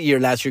great year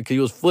last year because he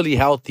was fully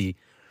healthy.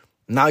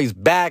 Now he's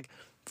back,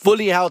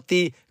 fully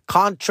healthy.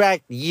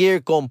 Contract year,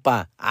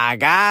 compa.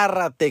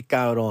 Agárrate,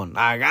 cabrón.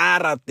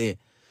 Agárrate.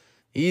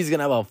 He's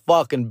gonna have a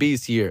fucking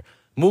beast year.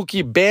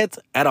 Mookie Betts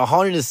at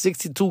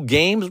 162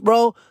 games,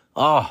 bro.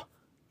 Oh,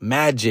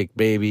 magic,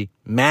 baby.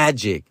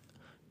 Magic.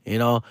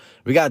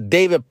 We got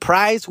David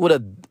Price with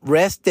a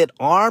rested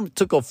arm.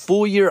 Took a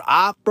full year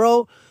off,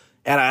 bro.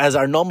 As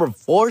our number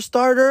 4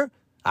 starter.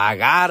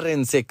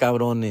 Agárrense,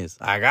 cabrones.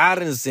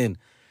 Agárrense.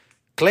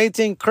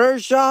 Clayton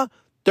Kershaw,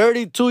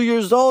 32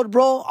 years old,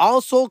 bro.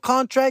 Also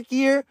contract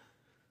year.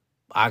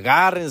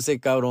 Agárrense,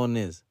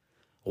 cabrones.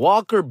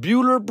 Walker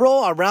Buehler,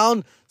 bro.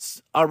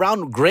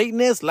 Around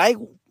greatness, like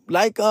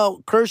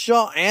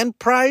Kershaw and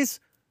Price,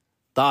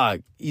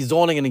 dog, he's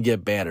only going to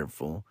get better,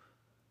 fool.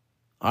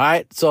 All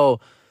right? So,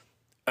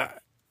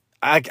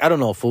 I don't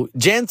know, fool.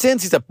 Jensen,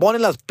 si se pone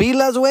las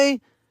pilas,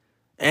 güey,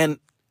 and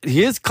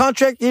his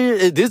contract year,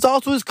 is this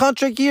also his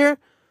contract year?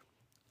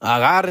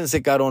 Agárrense,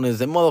 cabrones.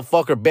 That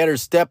motherfucker better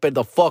step it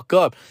the fuck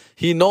up.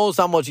 He knows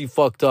how much he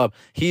fucked up.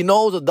 He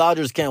knows the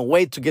Dodgers can't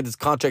wait to get this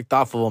contract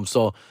off of him,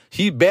 so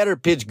he better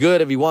pitch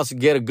good if he wants to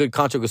get a good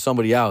contract with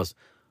somebody else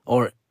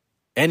or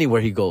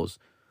anywhere he goes.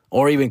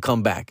 Or even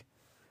come back.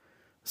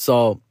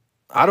 So,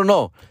 I don't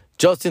know.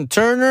 Justin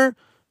Turner,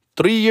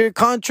 3-year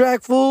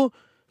contract, fool.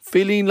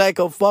 Feeling like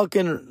a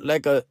fucking,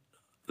 like a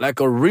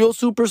real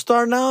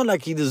superstar now,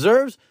 like he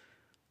deserves.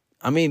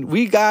 I mean,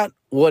 we got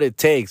what it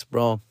takes,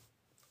 bro,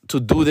 to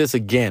do this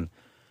again.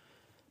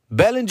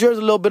 Bellinger's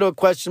a little bit of a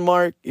question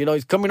mark.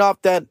 He's coming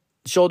off that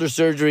shoulder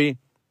surgery.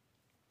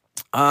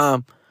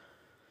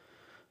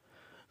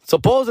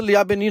 Supposedly,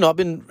 I've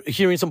been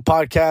hearing some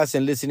podcasts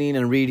and listening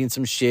and reading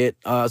some shit.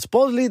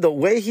 Supposedly, the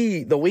way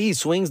he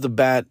swings the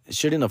bat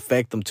shouldn't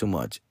affect him too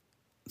much.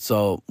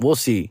 So we'll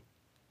see,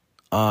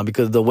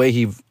 because the way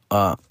he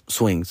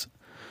swings.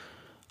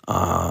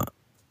 But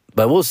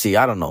we'll see.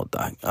 I don't know,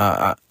 dog.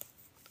 I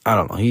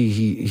don't know.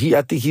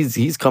 I think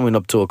he's coming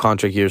up to a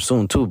contract year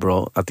soon too,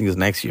 bro. I think it's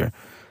next year.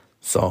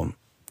 So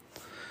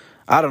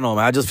I don't know,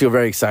 man. I just feel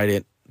very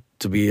excited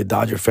to be a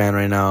Dodger fan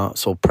right now.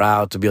 So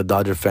proud to be a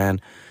Dodger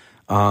fan.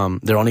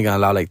 They're only going to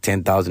allow like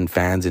 10,000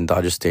 fans in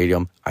Dodger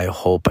Stadium. I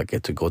hope I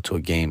get to go to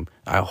a game.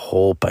 I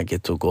hope I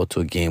get to go to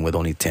a game with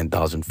only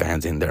 10,000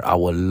 fans in there. I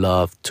would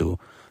love to.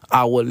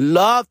 I would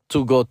love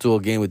to go to a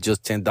game with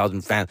just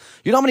 10,000 fans.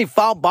 You know how many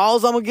foul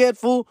balls I'm going to get,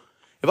 fool?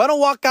 If I don't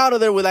walk out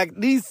of there with like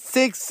these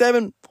 6,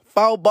 7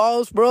 foul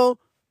balls, bro,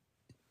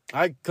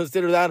 I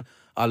consider that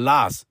a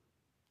loss,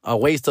 a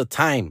waste of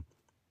time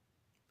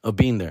of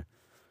being there.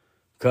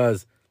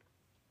 Because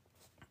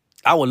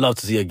I would love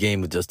to see a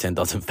game with just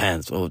 10,000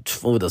 fans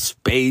with a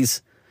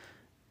space.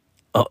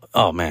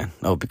 Oh man,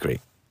 that would be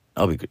great.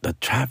 That would be great.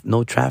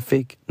 No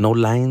traffic, no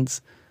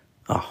lines.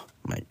 Oh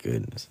my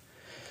goodness.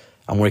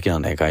 I'm working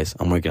on that, guys.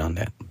 I'm working on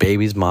that.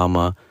 Baby's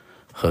mama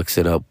hooks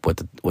it up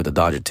with the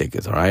Dodger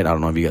tickets, all right? I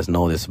don't know if you guys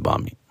know this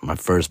about me. My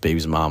first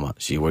baby's mama,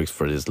 she works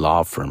for this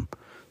law firm,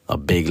 a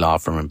big law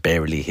firm in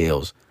Beverly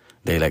Hills.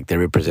 They're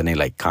representing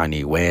like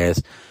Kanye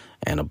West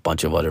and a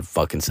bunch of other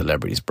fucking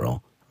celebrities, bro.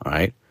 All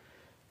right.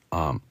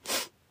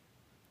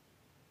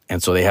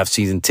 And so they have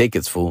season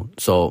tickets, fool.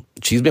 So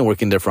she's been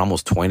working there for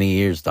almost 20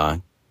 years,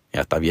 dog.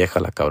 Ya está vieja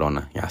la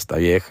cabrona. Ya está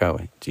vieja,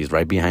 güey. She's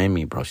right behind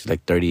me, bro. She's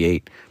like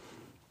 38.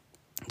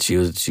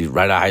 She's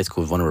right out of high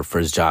school. It was one of her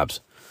first jobs.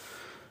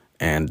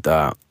 And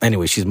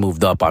anyway, she's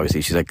moved up,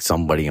 obviously. She's like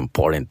somebody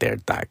important there,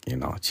 dog, you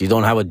know. She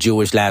don't have a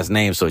Jewish last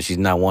name, so she's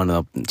not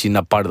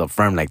part of the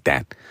firm like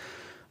that.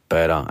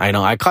 But I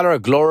know, I call her a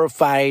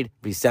glorified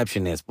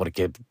receptionist,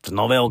 porque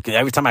no veo,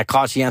 every time I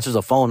call, she answers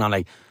the phone. I'm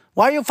like,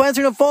 why are you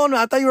answering the phone?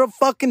 I thought you were a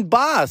fucking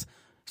boss.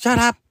 Shut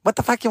up. What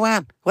the fuck you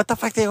want? What the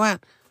fuck do you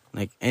want?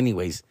 Like,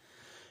 anyways.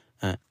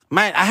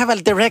 Man, I have a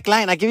direct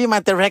line. I give you my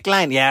direct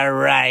line. Yeah,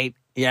 right.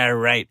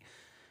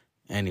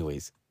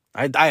 Anyways.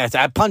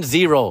 I punch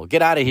 0.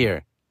 Get out of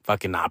here.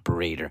 Fucking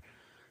operator.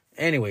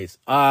 Anyways.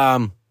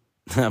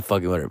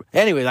 Fucking whatever.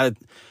 Anyways,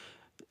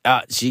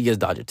 she gets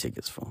Dodger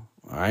tickets, fool.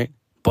 All right?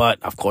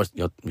 But, of course,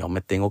 yo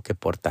me tengo que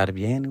portar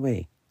bien,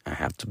 güey. I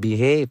have to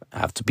behave. I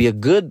have to be a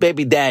good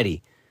baby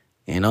daddy.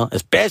 You know,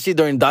 especially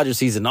during Dodger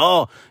season.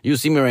 Oh, you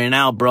see me right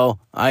now, bro.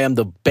 I am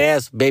the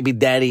best baby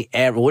daddy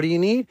ever. What do you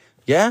need?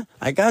 Yeah,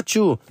 I got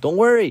you. Don't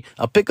worry.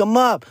 I'll pick them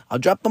up. I'll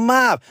drop them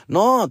off.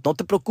 No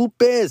te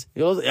preocupes.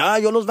 Yo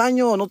los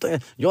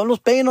baño. Yo los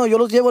peino. Yo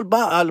los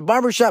llevo al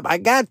barbershop. I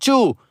got you.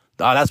 Oh,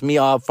 that's me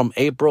off from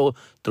April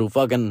through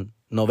fucking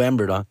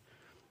November, dog.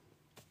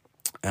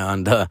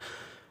 And,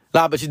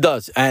 but she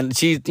does. And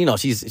she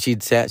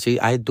said,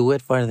 I do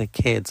it for the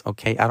kids,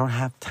 okay? I don't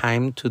have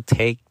time to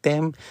take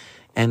them.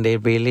 And they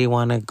really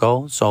want to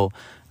go. So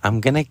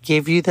I'm going to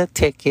give you the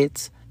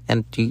tickets.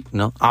 And,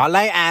 all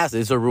I ask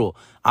is a rule.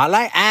 All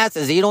I ask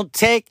is you don't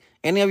take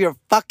any of your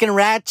fucking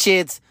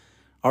ratchets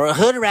or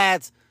hood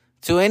rats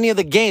to any of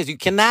the games. You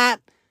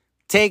cannot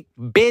take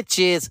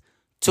bitches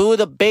to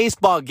the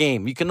baseball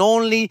game. You can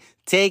only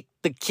take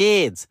the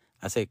kids.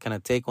 I say, can I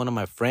take one of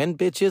my friend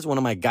bitches? One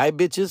of my guy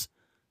bitches?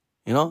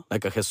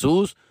 Like a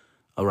Jesus,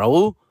 a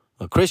Raul,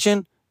 a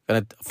Christian?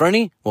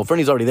 Fernie? Well,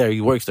 Fernie's already there.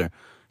 He works there.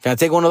 Can I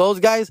take one of those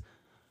guys?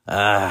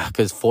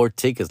 Because 4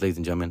 tickets, ladies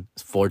and gentlemen.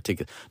 It's 4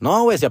 tickets.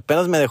 No, güey, si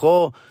apenas me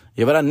dejó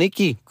llevar a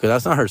Nikki, because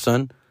that's not her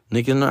son.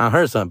 Nikki's not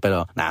her son,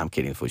 but, I'm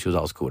kidding. She was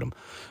always cool with him.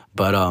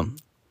 But,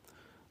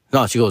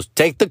 no, she goes,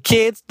 take the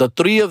kids, the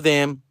 3 of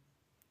them,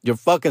 your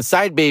fucking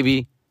side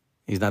baby.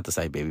 He's not the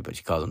side baby, but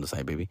she calls him the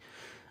side baby.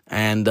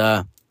 And,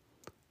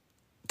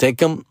 take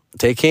him,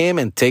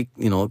 and take,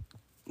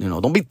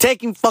 don't be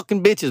taking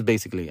fucking bitches,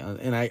 basically.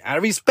 And I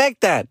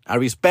respect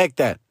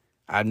that.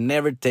 I've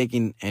never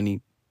taken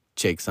any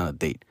chicks on a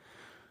date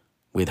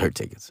with her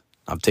tickets.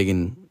 I've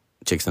taken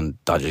chicks on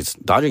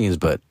Dodger games,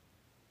 but,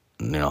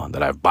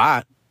 that I've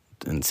bought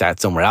and sat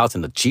somewhere else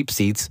in the cheap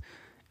seats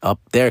up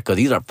there, because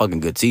these are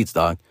fucking good seats,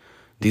 dog.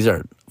 These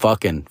are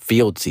fucking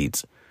field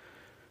seats.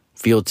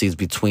 Field seats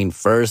between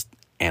first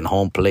and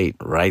home plate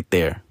right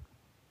there.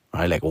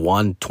 Right, like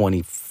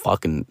 120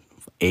 fucking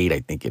 8, I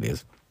think it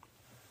is.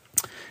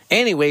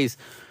 Anyways,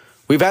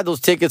 we've had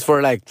those tickets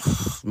for like,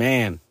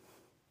 man,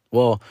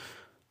 well,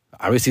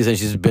 obviously since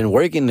she's been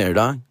working there,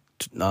 dog,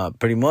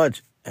 pretty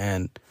much.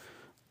 And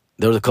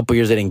there was a couple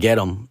years they didn't get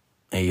them.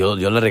 And yo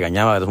le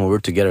regañaba when we were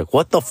together.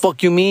 What the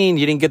fuck you mean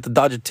you didn't get the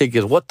Dodger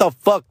tickets? What the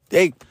fuck?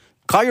 Hey,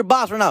 call your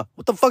boss right now.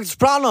 What the fuck is the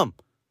problem?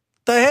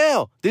 What the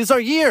hell? This is our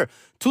year.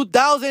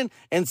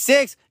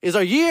 2006 is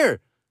our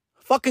year.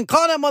 Fucking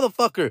call that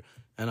motherfucker.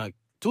 And like,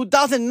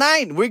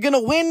 2009, we're going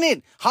to win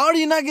it. How do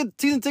you not get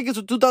season tickets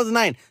for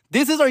 2009?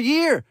 This is our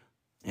year.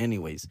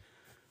 Anyways,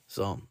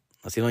 so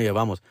así nos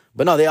llevamos.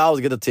 But no, they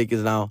always get the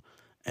tickets now.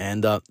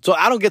 And so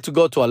I don't get to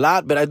go to a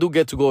lot, but I do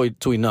get to go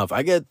to enough.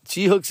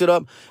 She hooks it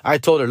up. I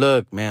told her,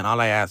 look, man, all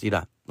I ask,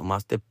 mira,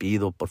 nomás te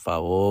pido, por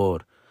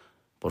favor,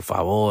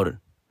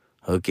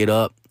 hook it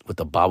up with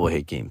the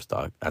bobblehead games,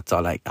 dog. That's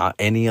all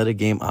any other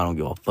game, I don't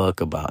give a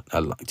fuck about.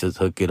 Just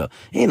hook it up.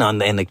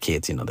 And the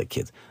kids, the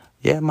kids.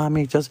 Yeah,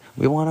 mommy,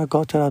 we want to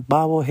go to the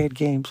bobblehead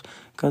games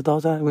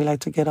because we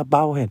like to get a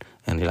bobblehead.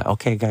 And you're like,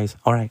 okay, guys,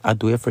 all right, I'll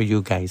do it for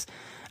you guys.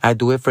 I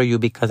do it for you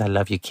because I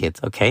love you kids,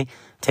 okay?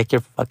 Take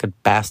your fucking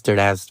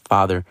bastard-ass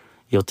father.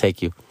 He'll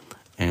take you.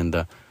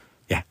 And,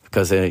 yeah,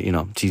 because,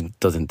 she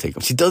doesn't take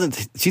them.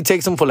 She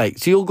takes them for,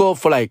 she'll go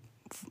for,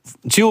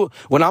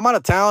 when I'm out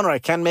of town or I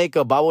can't make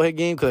a bobblehead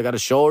game because I got a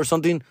show or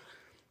something,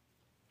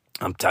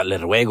 I'm telling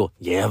le ruego,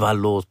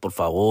 llévalos, por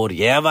favor.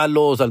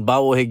 Llévalos al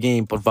bobblehead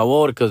game, por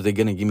favor, because they're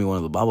going to give me one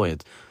of the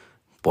bobbleheads.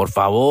 Por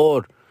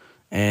favor.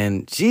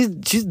 And she's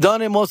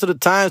done it most of the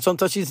time.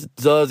 Sometimes she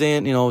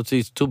doesn't,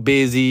 she's too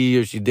busy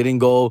or she didn't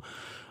go.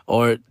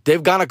 Or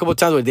they've gone a couple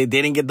times where they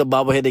didn't get the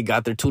bobblehead. They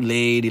got there too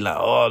late. You're like,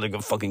 oh, they're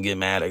going to fucking get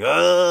mad.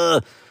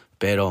 Like,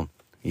 pero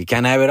you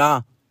can't have it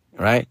all,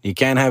 right? You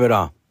can't have it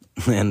all.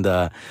 And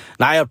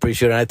I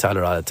appreciate it. I tell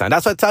her all the time.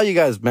 That's what I tell you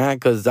guys, man,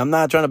 because I'm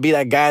not trying to be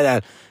that guy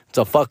that's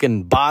a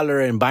fucking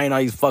baller and buying all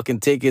these fucking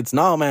tickets.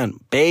 No, man.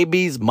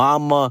 Baby's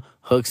mama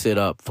hooks it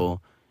up,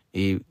 fool.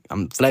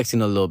 I'm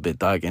flexing a little bit,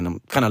 dog, and I'm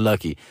kind of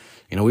lucky.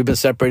 we've been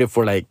separated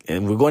for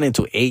and we're going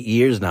into 8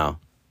 years now.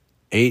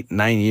 8,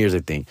 9 years, I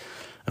think.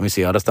 Let me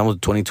see. Ahora estamos in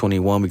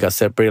 2021. We got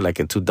separated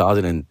in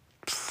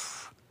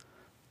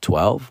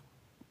 2012.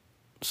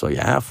 So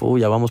yeah, fool,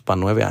 ya vamos para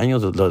 9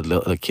 años.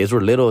 The kids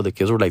were little. The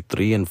kids were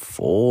 3 and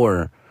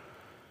 4.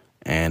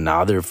 And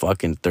now they're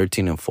fucking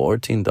 13 and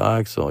 14,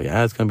 dog. So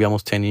yeah, it's gonna be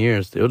almost 10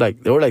 years. They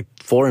were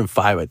 4 and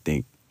 5, I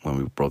think, when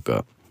we broke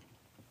up.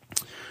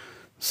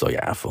 So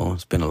yeah, fool,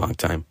 it's been a long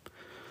time.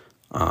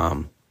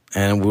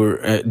 And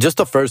we're just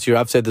the first year.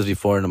 I've said this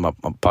before in my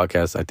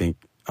podcast. I think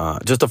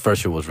just the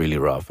first year was really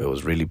rough. It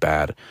was really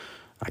bad.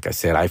 Like I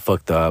said, I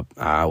fucked up.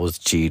 I was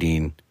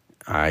cheating.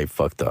 I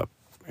fucked up.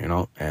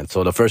 And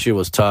so the first year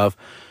was tough.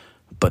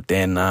 But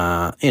then,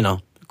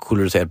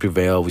 cooler's head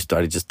prevailed. We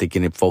started just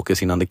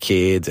focusing on the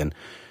kids, and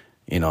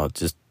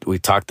we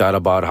talked out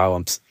about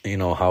how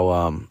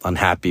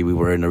unhappy we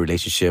were in the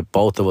relationship,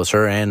 both of us,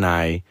 her and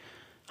I.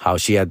 How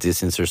she had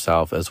distanced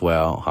herself as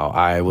well. How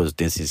I was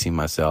distancing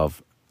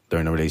myself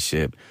during the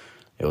relationship.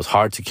 It was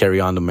hard to carry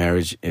on the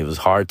marriage. It was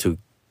hard to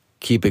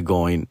keep it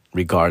going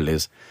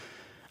regardless.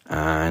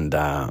 And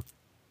it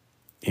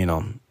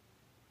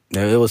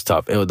was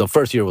tough. The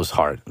first year was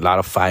hard. A lot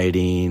of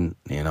fighting.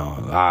 A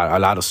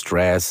lot of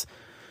stress.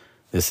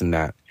 This and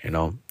that,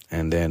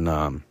 and then,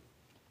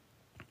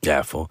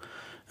 fool.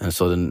 And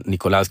so then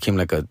Nicolas came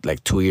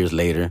 2 years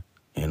later,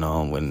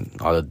 when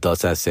all the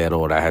dust had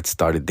settled. I had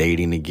started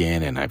dating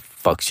again, and I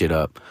fucked shit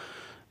up,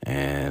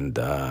 and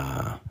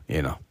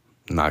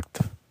knocked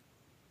the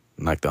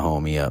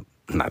homie up,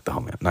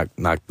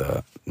 knocked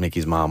the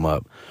Mickey's mom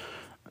up.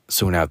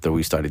 Soon after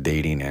we started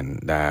dating,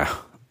 and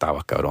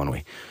estaba cabrón,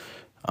 güey.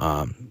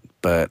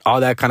 But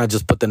all that kind of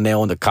just put the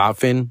nail in the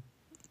coffin.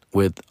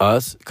 With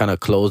us, kind of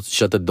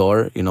shut the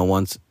door.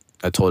 Once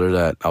I told her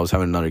that I was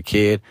having another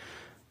kid,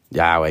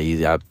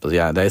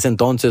 desde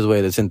entonces,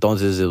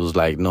 it was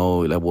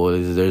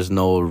there's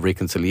no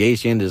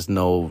reconciliation, there's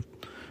none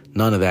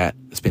of that.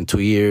 It's been 2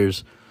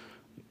 years,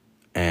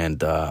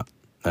 and I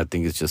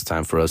think it's just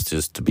time for us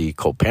just to be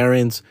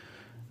co-parents,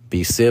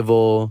 be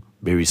civil,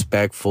 be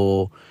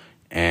respectful,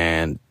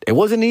 and it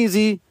wasn't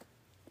easy,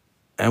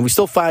 and we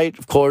still fight,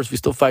 of course, we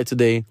still fight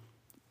today,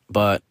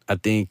 but I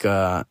think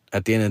at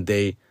the end of the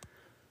day,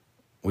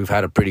 we've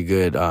had a pretty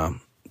good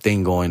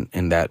thing going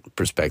in that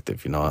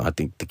perspective. I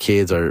think the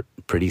kids are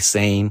pretty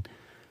sane.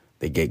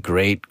 They get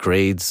great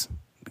grades,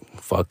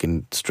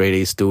 fucking straight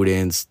A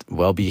students,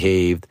 well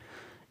behaved.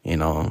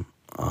 No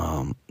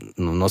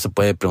se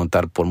puede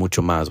preguntar por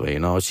mucho más,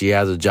 güey. She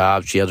has a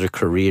job, she has her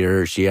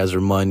career, she has her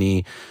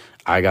money.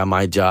 I got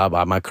my job, I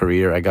have my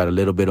career, I got a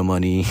little bit of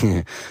money,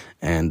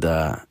 and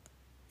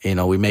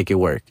we make it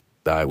work.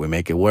 We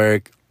make it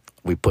work.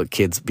 We put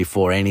kids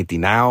before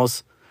anything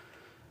else.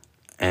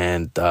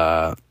 And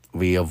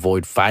we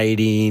avoid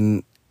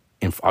fighting,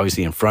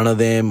 obviously in front of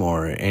them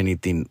or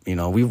anything.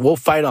 We'll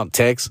fight on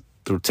text.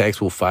 Through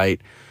text, we'll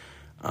fight.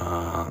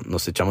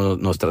 Nos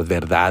echamos nuestras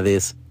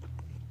verdades.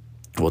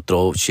 We'll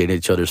throw shit at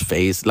each other's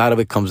face. A lot of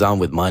it comes down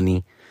with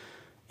money.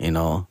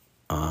 That's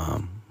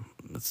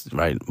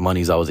right.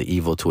 Money's always an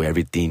evil to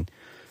everything.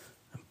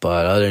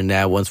 But other than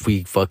that, once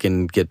we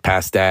fucking get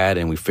past that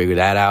and we figure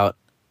that out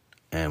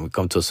and we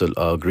come to an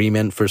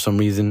agreement for some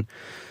reason,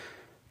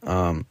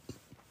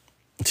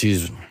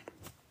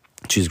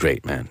 She's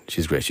great, man.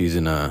 She's great. She's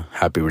in a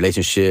happy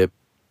relationship.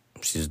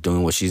 She's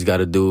doing what she's got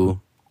to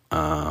do.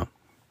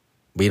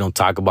 We don't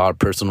talk about our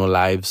personal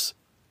lives.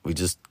 We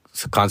just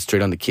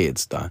concentrate on the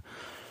kids. The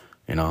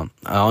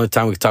only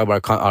time we talk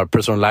about our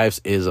personal lives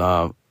is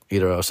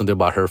either something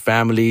about her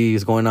family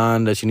is going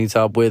on that she needs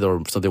help with,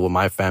 or something with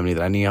my family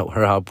that I need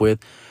her help with,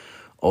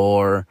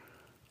 or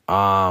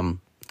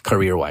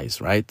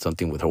career-wise, right?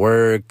 Something with her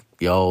work.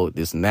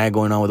 This and that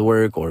going on with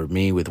work, or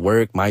me with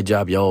work, my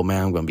job,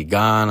 man, I'm going to be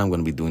gone, I'm going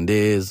to be doing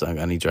this, I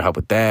need your help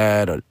with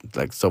that, or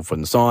so forth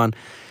and so on.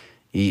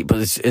 But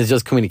it's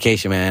just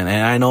communication, man.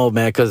 And I know,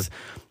 man, because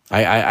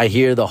I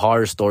hear the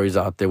horror stories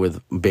out there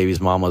with babies'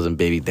 mamas and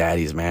baby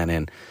daddies, man.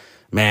 And,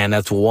 man,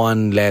 that's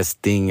one less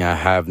thing I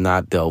have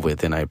not dealt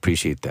with, and I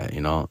appreciate that,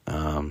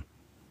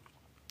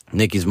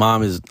 Nikki's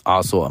mom is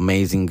also an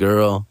amazing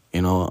girl,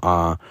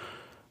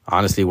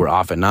 honestly, we're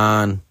off and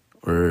on.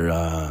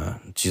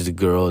 She's a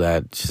girl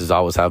that she's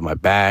always had my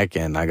back,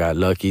 and I got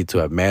lucky to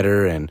have met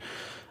her. And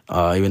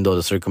even though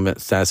the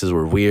circumstances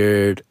were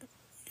weird,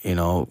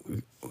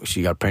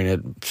 she got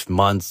pregnant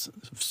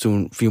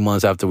few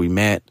months after we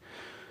met.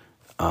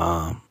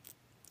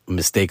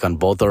 Mistake on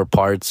both our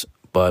parts,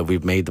 but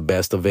we've made the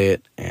best of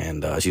it.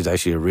 And she's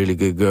actually a really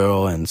good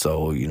girl, and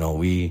so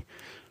we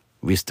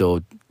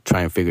still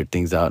try and figure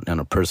things out on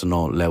a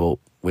personal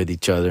level with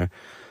each other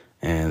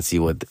and see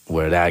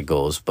where that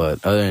goes.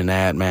 But other than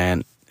that,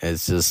 man,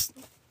 it's just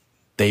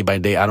day by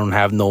day. I don't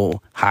have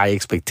no high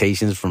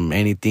expectations from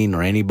anything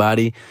or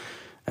anybody.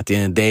 At the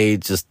end of the day,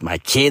 just my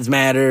kids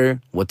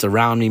matter. What's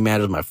around me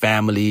matters. My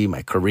family,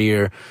 my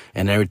career,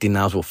 and everything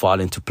else will fall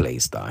into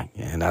place, dog.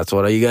 And that's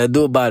what you got to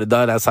do about it,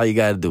 dog. That's how you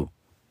got to do,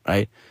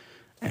 right?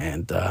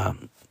 And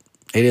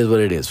it is what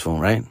it is, fool,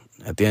 right?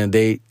 At the end of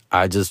the day,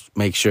 I just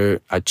make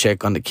sure I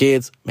check on the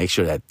kids, make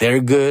sure that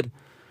they're good,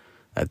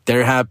 that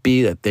they're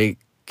happy, that they're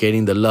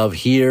getting the love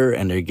here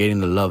and they're getting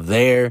the love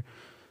there.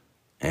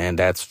 And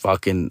that's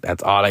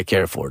all I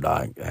care for,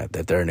 dog,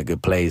 that they're in a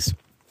good place.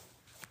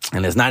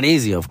 And it's not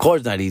easy. Of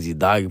course not easy,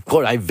 dog. Of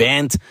course I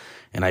vent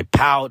and I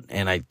pout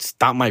and I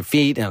stomp my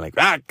feet and I'm like,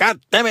 God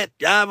damn it.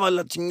 Ya,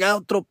 la chingada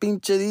otro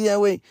pinche día,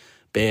 güey.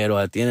 Pero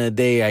at the end of the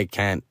day, I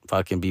can't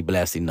fucking be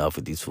blessed enough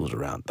with these fools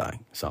around, dog.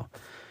 So,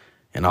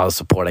 and all the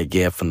support I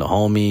get from the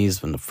homies,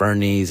 from the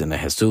Fernies and the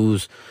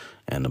Jesus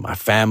and my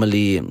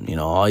family and, you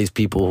know, all these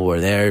people who are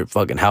there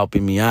fucking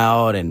helping me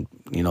out and,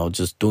 you know,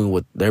 just doing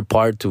what their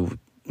part to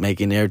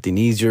making everything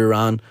easier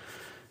around.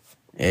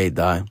 Hey,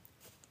 dog.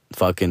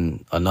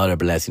 Fucking another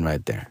blessing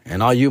right there.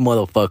 And all you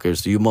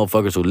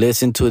motherfuckers who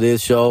listen to this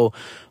show,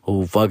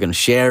 who fucking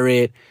share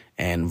it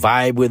and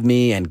vibe with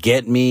me and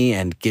get me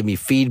and give me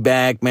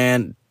feedback,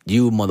 man,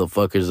 you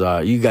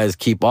motherfuckers you guys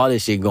keep all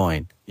this shit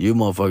going. You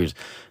motherfuckers.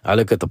 I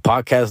look at the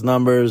podcast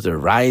numbers, they're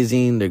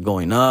rising, they're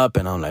going up,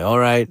 and I'm like, all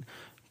right,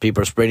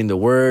 people are spreading the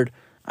word.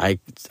 I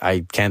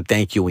can't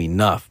thank you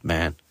enough,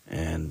 man.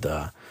 And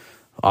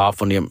all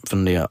from the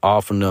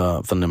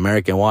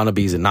American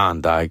wannabes and on,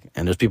 dog.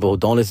 And there's people who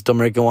don't listen to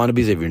American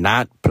wannabes. If you're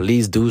not,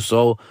 please do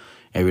so.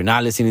 If you're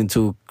not listening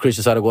to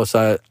Christian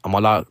Zaragoza,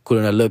 Amala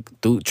Kulina, look,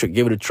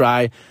 give it a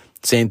try.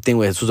 Same thing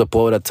with Jesus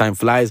Poeta, Time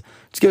Flies.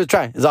 Just give it a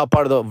try. It's all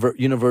part of the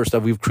universe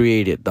that we've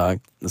created, dog.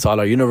 It's all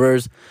our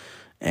universe.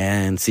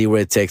 And see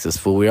where it takes us.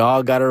 For we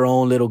all got our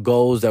own little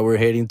goals that we're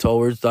heading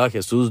towards, dog.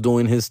 Jesus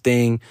doing his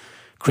thing.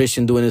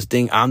 Christian doing his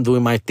thing. I'm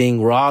doing my thing.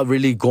 We're all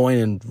really going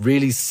in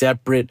really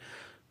separate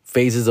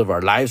phases of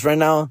our lives right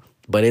now,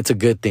 but it's a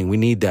good thing. We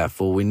need that,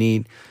 fool. We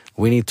need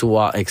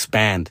to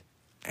expand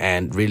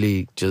and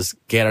really just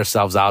get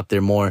ourselves out there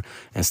more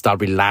and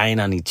stop relying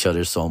on each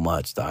other so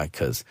much, dog,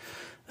 because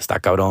está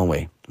cabrón,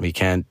 way.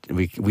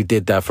 We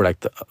did that for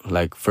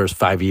like first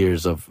 5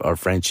 years of our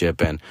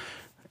friendship, and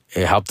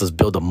it helped us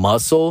build a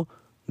muscle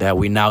that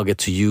we now get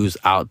to use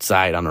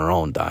outside on our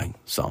own, dog.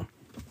 So, does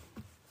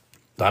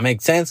that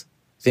make sense?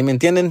 ¿Sí me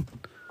entienden?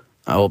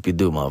 I hope you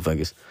do,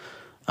 motherfuckers.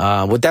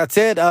 With that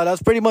said,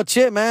 that's pretty much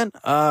it, man.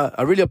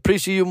 I really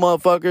appreciate you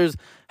motherfuckers.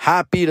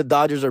 Happy the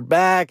Dodgers are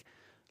back.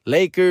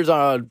 Lakers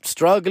are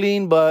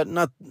struggling, but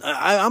not.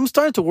 I'm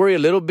starting to worry a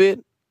little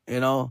bit, you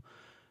know.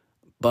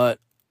 But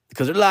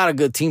because there's a lot of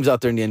good teams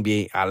out there in the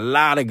NBA. A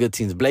lot of good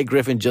teams. Blake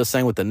Griffin just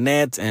signed with the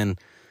Nets, and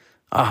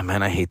oh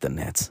man, I hate the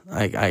Nets.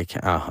 I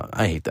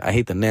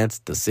hate the Nets,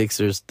 the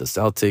Sixers, the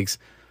Celtics.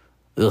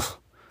 Ugh.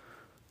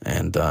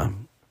 And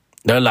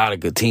there are a lot of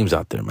good teams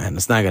out there, man.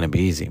 It's not going to be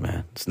easy,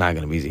 man. It's not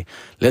going to be easy.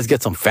 Let's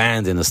get some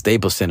fans in the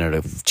Staples Center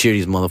to cheer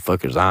these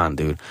motherfuckers on,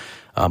 dude.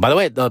 By the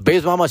way, the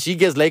Baby's mama, she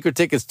gets Laker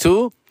tickets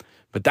too,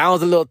 but that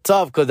one's a little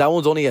tough because that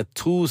one's only a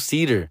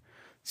 2-seater.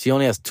 She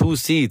only has 2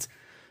 seats.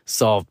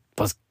 So,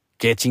 pues,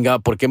 qué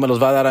chingado, ¿por qué me los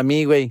va a dar a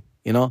mí, güey?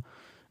 You know?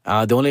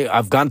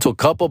 I've gone to a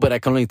couple, but I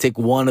can only take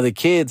one of the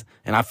kids,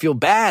 and I feel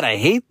bad. I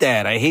hate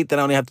that. I hate that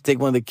I only have to take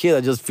one of the kids.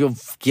 I just feel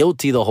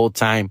guilty the whole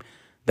time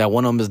that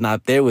one of them is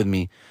not there with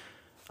me.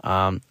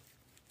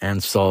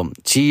 And so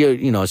she,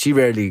 you know, she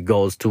rarely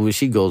goes to.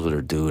 She goes with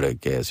her dude, I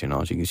guess. You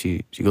know, she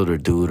goes with her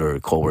dude or her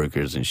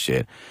coworkers and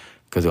shit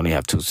because they only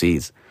have 2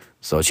 seats.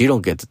 So she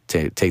don't get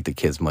to take the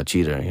kids much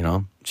either. You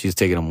know, she's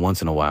taking them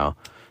once in a while,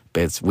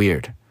 but it's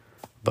weird.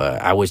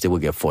 But I wish they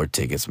would get 4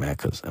 tickets, man,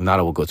 because if not,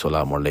 I would go to a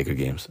lot more Laker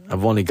games.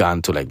 I've only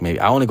gotten to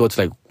I only go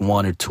to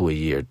 1 or 2 a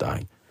year,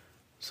 dog.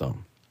 So,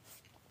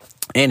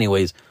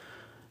 anyways.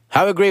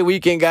 Have a great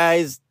weekend,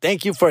 guys.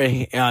 Thank you for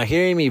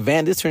hearing me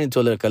vent. This turned into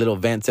a little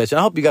vent session.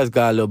 I hope you guys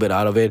got a little bit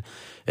out of it.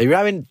 If you're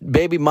having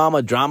baby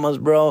mama dramas,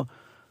 bro,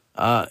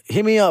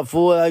 hit me up,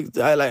 fool.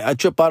 I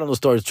trip out on the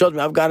stories. Trust me,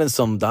 I've gotten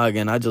some, dog,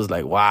 and I just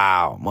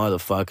wow,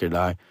 motherfucker,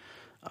 dog.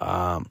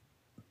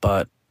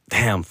 But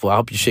damn, fool, I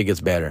hope your shit gets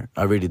better.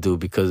 I really do,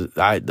 because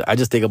I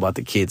just think about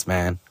the kids,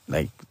 man.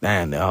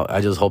 Man,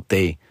 I just hope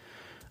they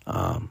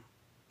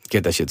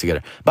get that shit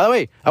together. By the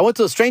way, I went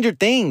to Stranger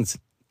Things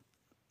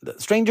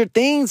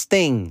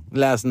thing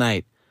last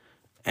night,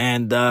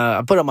 and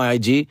I put it on my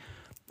IG.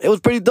 It was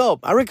pretty dope.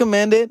 I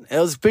recommend it. It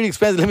was pretty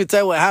expensive. Let me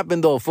tell you what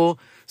happened though, fool.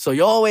 So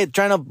you're always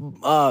trying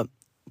to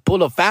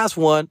pull a fast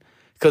one,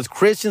 because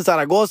Christian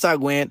Zaragoza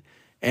went,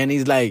 and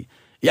he's like,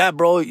 yeah,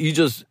 bro, you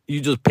just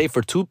pay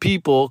for 2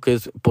 people,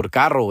 because por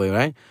carro,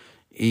 right?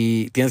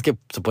 Y tienes que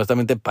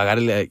supuestamente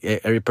pagarle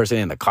every person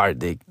in the car,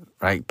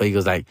 right? But he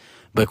was like,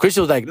 but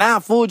Christian was like, nah,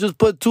 fool, just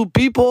put 2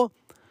 people.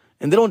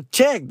 And they don't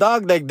check,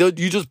 dog.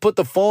 You just put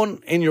the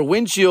phone in your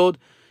windshield.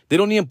 They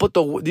don't even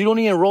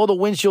roll the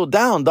windshield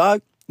down,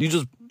 dog. You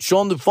just show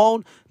them the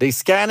phone. They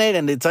scan it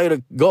and they tell you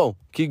to go.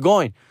 Keep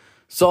going.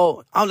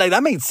 So I'm like,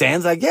 that makes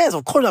sense. Like, yes,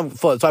 of course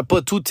so I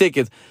put 2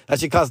 tickets. That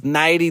should cost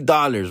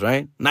 $90,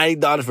 right?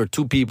 $90 for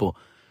 2 people.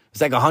 It's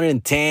like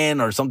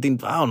 $110 or something.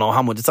 I don't know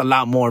how much. It's a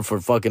lot more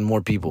for fucking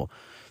more people.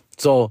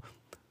 So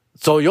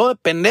yo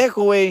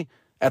pendejo, way,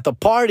 at the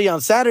party on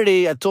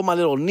Saturday, I told my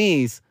little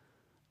niece,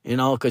 you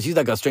know, because she's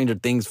like a Stranger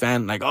Things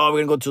fan. Like, oh,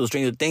 we're going to go to the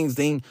Stranger Things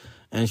thing.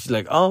 And she's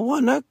like, oh,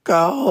 wanna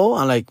go?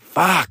 I'm like,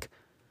 fuck.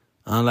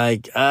 I'm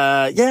like,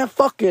 yeah,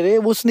 fuck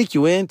it. We'll sneak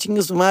you in.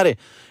 Chinga su madre.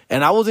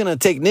 And I was going to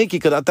take Nicky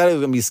because I thought he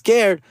was going to be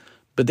scared.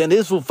 But then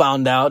this fool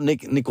found out.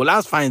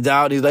 Nicolas finds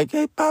out. He's like,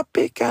 hey,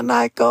 papi, can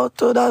I go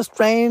to the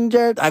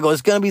stranger? I go,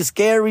 it's going to be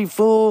scary,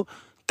 fool.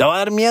 Te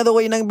va a dar miedo,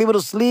 güey. You're not going to be able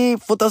to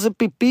sleep. Fool, te hace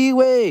pipí,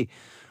 güey.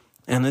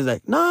 And he's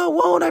like, no, I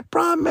won't. I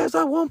promise.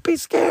 I won't be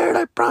scared.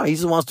 I promise. He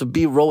just wants to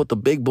be roll with the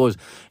big boys.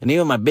 And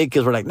even my big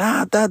kids were like,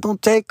 nah, Dad,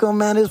 don't take him,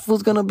 man. This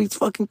fool's going to be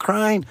fucking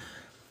crying.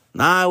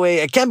 Nah, wait.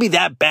 It can't be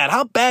that bad.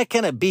 How bad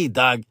can it be,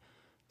 dog?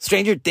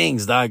 Stranger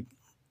Things, dog.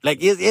 Like,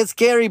 it's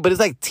scary, but it's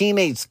like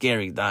teenage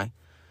scary, dog.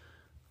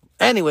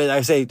 Anyway,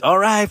 I say, all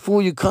right,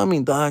 fool, you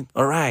coming, dog.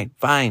 All right,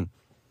 fine.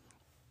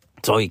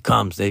 So he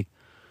comes, Dick.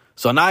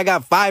 So now I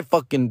got 5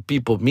 fucking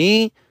people.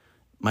 Me,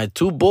 my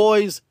 2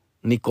 boys,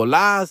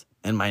 Nicolas,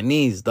 and my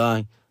niece,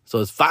 dog. So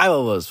it's 5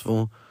 of us,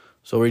 fool.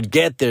 So we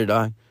get there,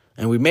 dog.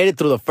 And we made it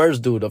through the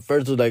first dude. The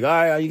first dude's like, all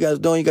right, how you guys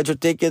doing? You got your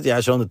tickets? Yeah,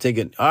 I show him the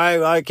ticket. All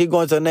right, keep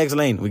going to the next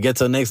lane. We get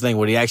to the next lane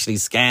where he actually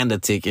scanned the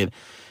ticket.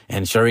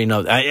 And sure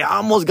enough, I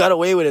almost got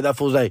away with it. That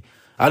fool's like,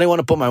 I didn't want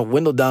to put my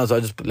window down, so I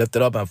just left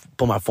it up and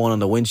put my phone on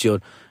the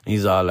windshield. And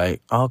he's all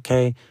like,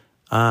 okay.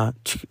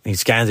 He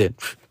scans it.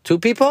 2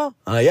 people?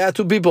 I'm like, yeah,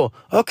 2 people.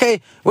 Okay,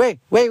 wait.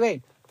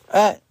 Do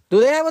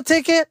they have a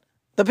ticket?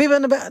 The people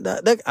in the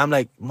back? I'm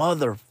like,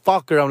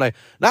 motherfucker. I'm like,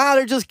 nah,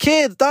 they're just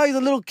kids. Dog, he's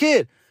a little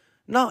kid.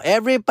 No,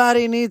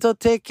 everybody needs a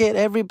ticket.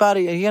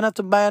 Everybody. And you're going to have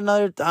to buy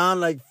another. I'm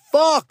like,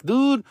 fuck,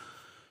 dude.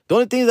 The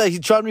only thing is that he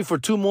charged me for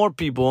 2 more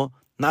people,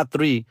 not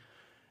 3.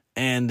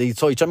 And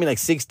so he charged me like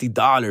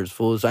 $60,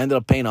 fool. So I ended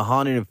up paying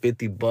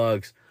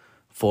 $150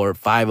 for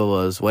 5 of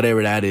us,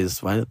 whatever that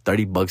is.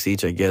 $30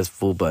 each, I guess,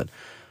 fool. But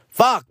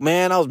fuck,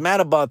 man, I was mad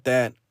about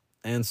that.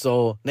 And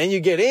so then you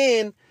get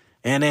in,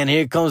 and then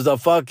here comes the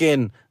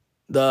fucking,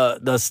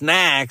 the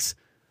snacks.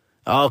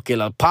 Okay,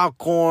 the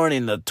popcorn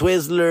and the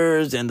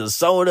Twizzlers and the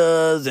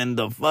sodas and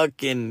the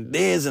fucking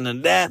this and the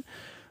that.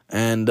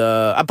 And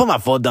I put my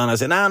foot down. I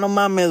said, nah, no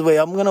mames, wait.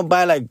 I'm going to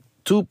buy like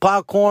 2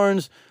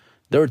 popcorns.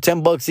 They were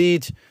 $10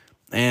 each.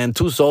 And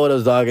 2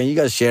 sodas, dog. And you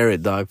guys share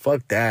it, dog.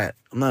 Fuck that.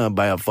 I'm not going to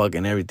buy a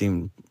fucking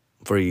everything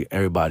for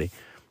everybody.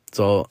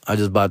 So I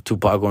just bought 2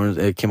 popcorns.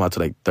 It came out to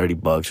like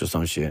 $30 or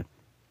some shit.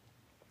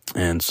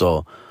 And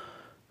so,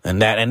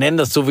 and then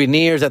the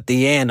souvenirs at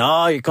the end.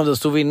 Oh, here comes the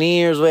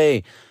souvenirs,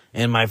 way.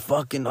 And my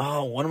fucking,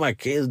 one of my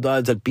kids,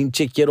 dog, said,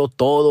 pinche quiero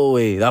todo,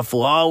 wey. That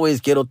fool always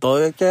quiero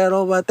todo.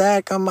 Quiero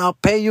back. I'll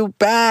pay you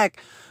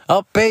back.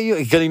 I'll pay you.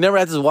 Because he never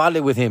has his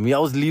wallet with him. He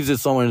always leaves it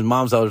somewhere in his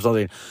mom's house or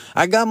something.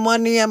 I got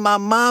money at my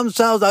mom's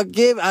house. I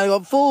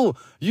go, fool,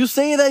 you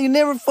say that you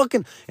never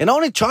fucking... And I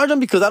only charge him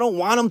because I don't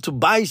want him to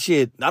buy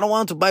shit. I don't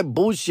want him to buy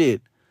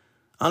bullshit.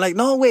 I'm like,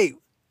 no, wait.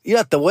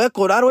 Mira, te voy a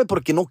cobrar, güey,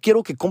 porque no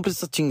quiero que compres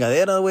esa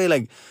chingadera, güey.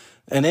 Like,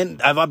 and then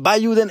if I buy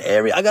you, then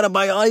I gotta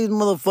buy all these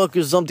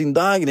motherfuckers something,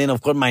 dog. And then,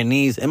 of course, my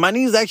niece. And my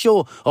niece is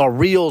actually a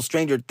real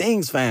Stranger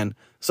Things fan.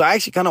 So I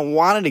actually kind of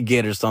wanted to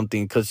get her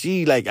something because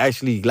she, like,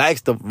 actually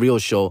likes the real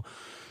show.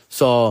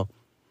 So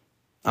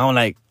I'm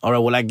like, all right,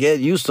 well, I get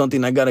you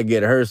something. I got to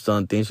get her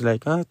something. She's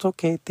like, oh, it's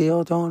okay,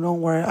 Theo.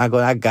 Don't worry. I go,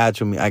 I got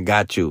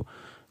you.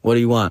 What do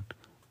you want?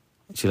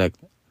 She's like,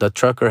 the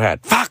trucker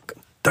hat. Fuck!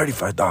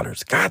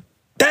 $35. God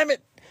damn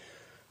it.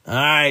 All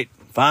right,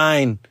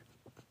 fine.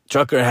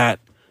 Trucker hat.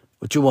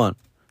 What you want?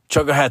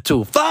 Trucker hat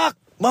too. Fuck!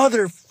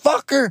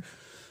 Motherfucker!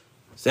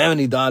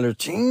 $70.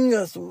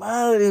 Chinga su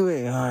madre,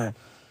 güey. All right.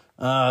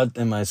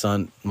 And my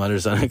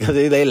mother's son, because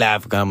they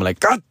laugh. I'm like,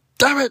 God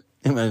damn it!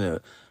 And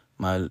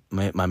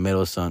my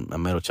middle son, my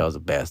middle child's the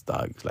best,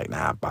 dog. He's like,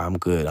 nah, I'm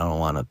good. I don't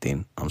want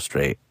nothing. I'm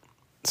straight.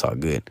 It's all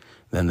good.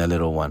 Then the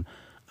little one,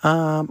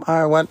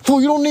 I went,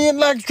 fool, you don't need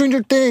like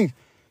Stranger Things.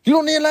 You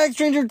don't need like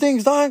Stranger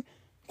Things, dog.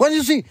 What did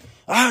you see?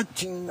 What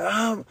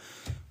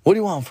do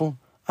you want, fool?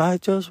 I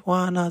just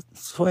want a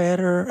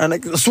sweater. And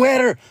like,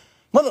 sweater!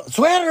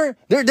 Sweater!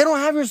 They don't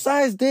have your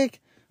size, dick.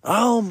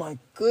 Oh, my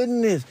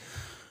goodness.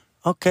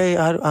 Okay,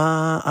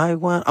 I'm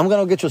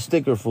gonna get you a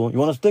sticker, fool. You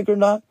want a sticker,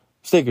 dog?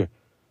 Sticker.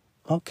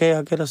 Okay,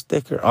 I'll get a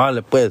sticker. All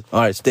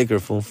right, sticker,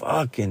 fool.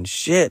 Fucking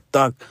shit,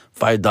 dog.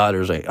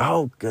 $5, right?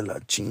 Oh, que la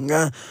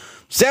chinga.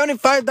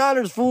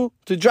 $75, fool,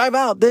 to drive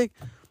out, dick.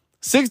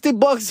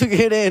 $60 to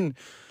get in.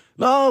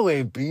 No,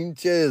 way,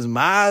 pinches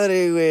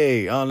madre,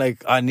 way. I'm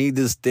like, I need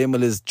this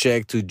stimulus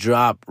check to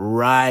drop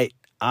right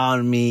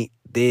on me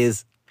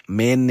this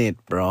minute,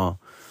 bro.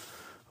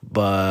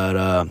 But,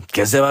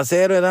 ¿qué se va a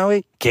hacer, verdad,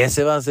 güey? ¿Qué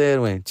se va a hacer,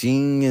 güey?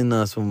 Chinguen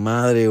a su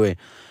madre, güey.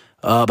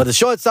 But the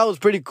show itself was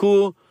pretty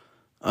cool.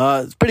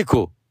 It's pretty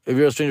cool. If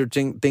you're a Stranger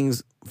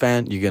Things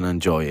fan, you're going to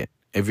enjoy it.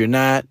 If you're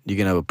not, you're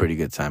going to have a pretty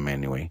good time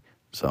anyway.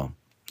 So,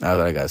 that's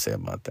what I got to say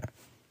about that.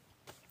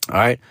 All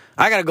right?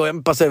 I got to go.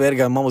 Me pasé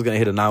verga. I'm almost going to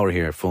hit an hour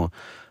here, fool.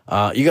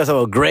 You guys have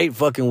a great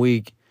fucking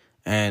week.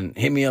 And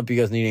hit me up if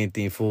you guys need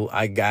anything, fool.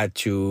 I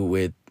got you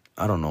with,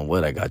 I don't know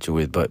what I got you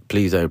with, but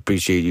please, I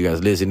appreciate you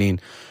guys listening.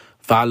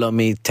 Follow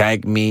me,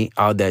 tag me,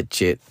 all that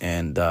shit.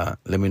 And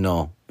let me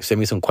know. Send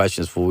me some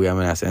questions, fool. We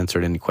haven't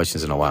answered any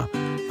questions in a while.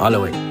 All the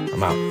way.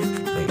 I'm out.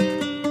 Later.